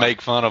to just make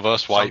fun of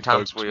us white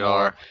Sometimes folks we more?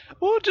 are.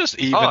 We'll just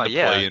even the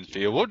playing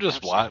field. We'll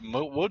just I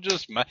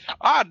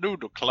do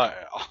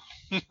declare.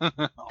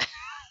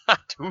 I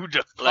do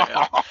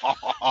declare.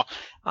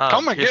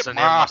 Come and get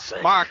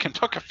my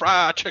Kentucky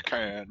Fried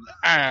Chicken.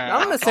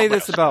 I'm going to say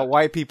this about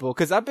white people,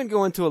 because I've been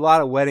going to a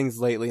lot of weddings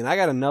lately, and I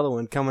got another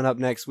one coming up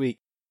next week.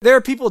 There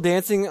are people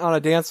dancing on a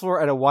dance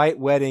floor at a white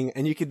wedding,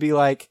 and you could be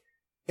like,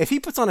 if he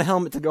puts on a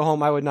helmet to go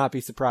home, I would not be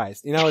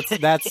surprised.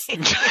 That's...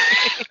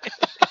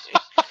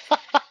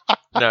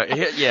 No,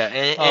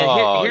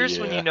 here's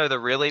when you know the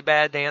really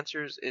bad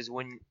dancers is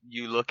when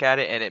you look at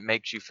it and it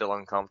makes you feel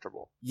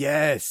uncomfortable.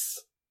 Yes.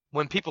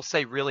 When people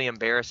say really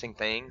embarrassing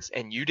things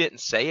and you didn't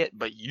say it,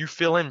 but you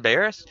feel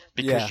embarrassed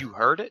because you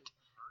heard it,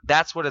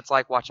 that's what it's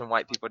like watching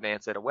white people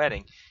dance at a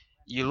wedding.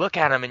 You look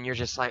at them and you're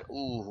just like,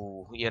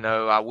 ooh,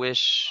 I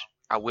wish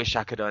I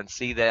could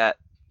unsee that.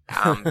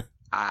 I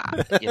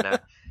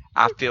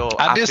feel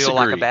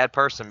like a bad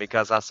person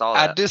because I saw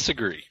that. I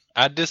disagree.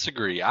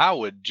 I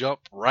would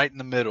jump right in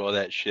the middle of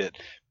that shit,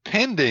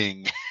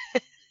 pending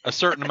a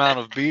certain amount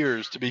of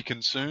beers to be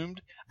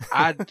consumed.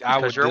 I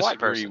would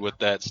disagree with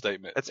that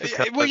statement. It's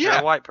because you're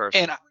a white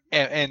person.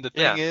 And the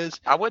thing is,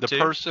 I would the too.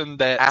 person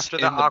that's After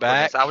the in the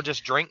back, I would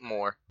just drink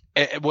more.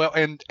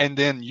 And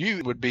then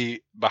you would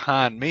be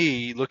behind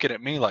me, looking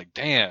at me like,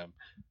 damn.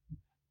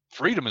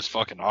 Freedom is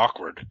fucking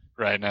awkward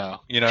right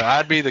now. You know,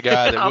 I'd be the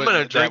guy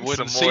that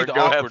wouldn't see the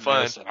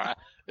awkwardness.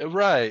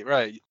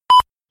 Right.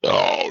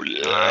 Oh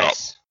yeah.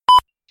 Nice.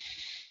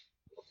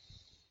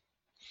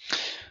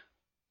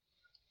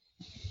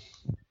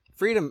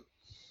 Freedom,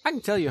 I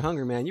can tell you're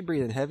hungry, man. You're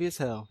breathing heavy as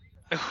hell.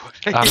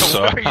 I'm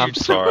sorry. I'm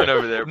sorry.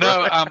 Over there, bro?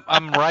 No,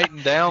 I'm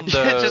writing down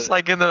the. Just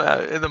like in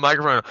the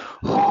microphone.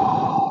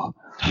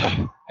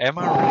 Am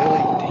I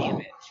really? Damn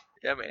it.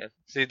 Yeah, man.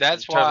 See,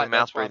 that's I'm why totally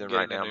mouth that's why I'm breathing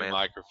right getting a now, new man.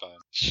 Microphone.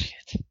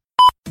 Shit.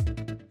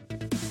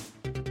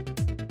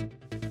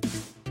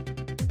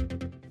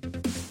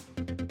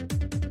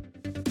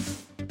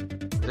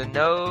 The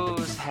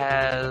nose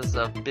has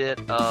a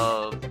bit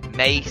of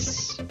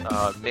mace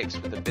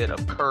mixed with a bit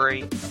of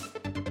curry.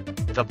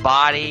 The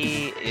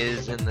body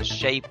is in the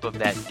shape of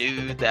that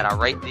dude that I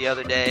raped the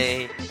other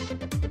day.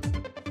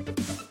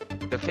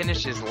 The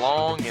finish is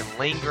long and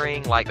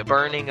lingering like the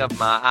burning of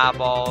my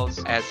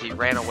eyeballs as he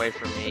ran away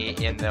from me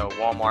in the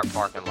Walmart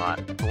parking lot.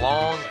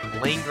 Long,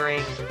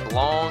 lingering,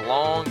 long,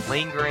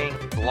 lingering,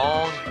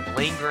 long,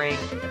 lingering,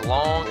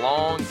 long,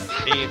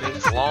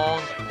 penis,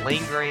 long,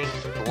 lingering,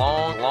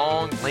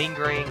 long,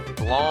 lingering,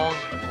 long,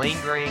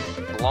 lingering,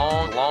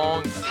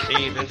 long,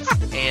 penis.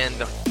 And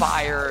the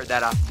fire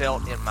that I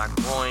felt in my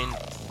groin,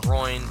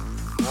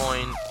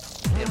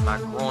 in my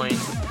groin.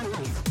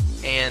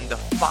 And the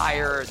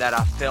fire that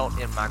I felt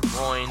in my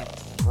groin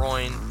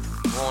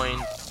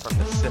from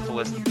the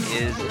syphilis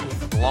is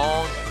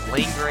long,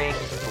 lingering,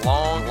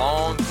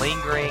 long,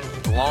 lingering,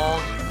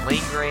 long,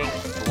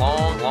 penis,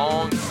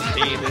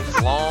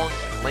 long,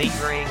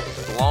 lingering,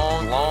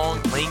 long,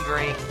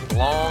 lingering,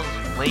 long,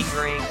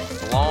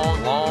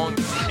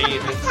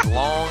 penis,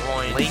 long,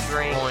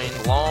 lingering,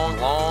 long,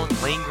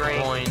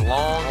 lingering,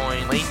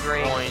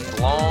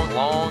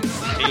 long,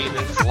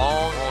 penis,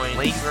 long,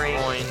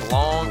 lingering,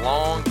 long,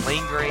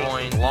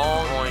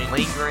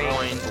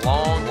 lingering,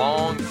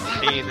 long,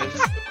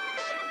 penis.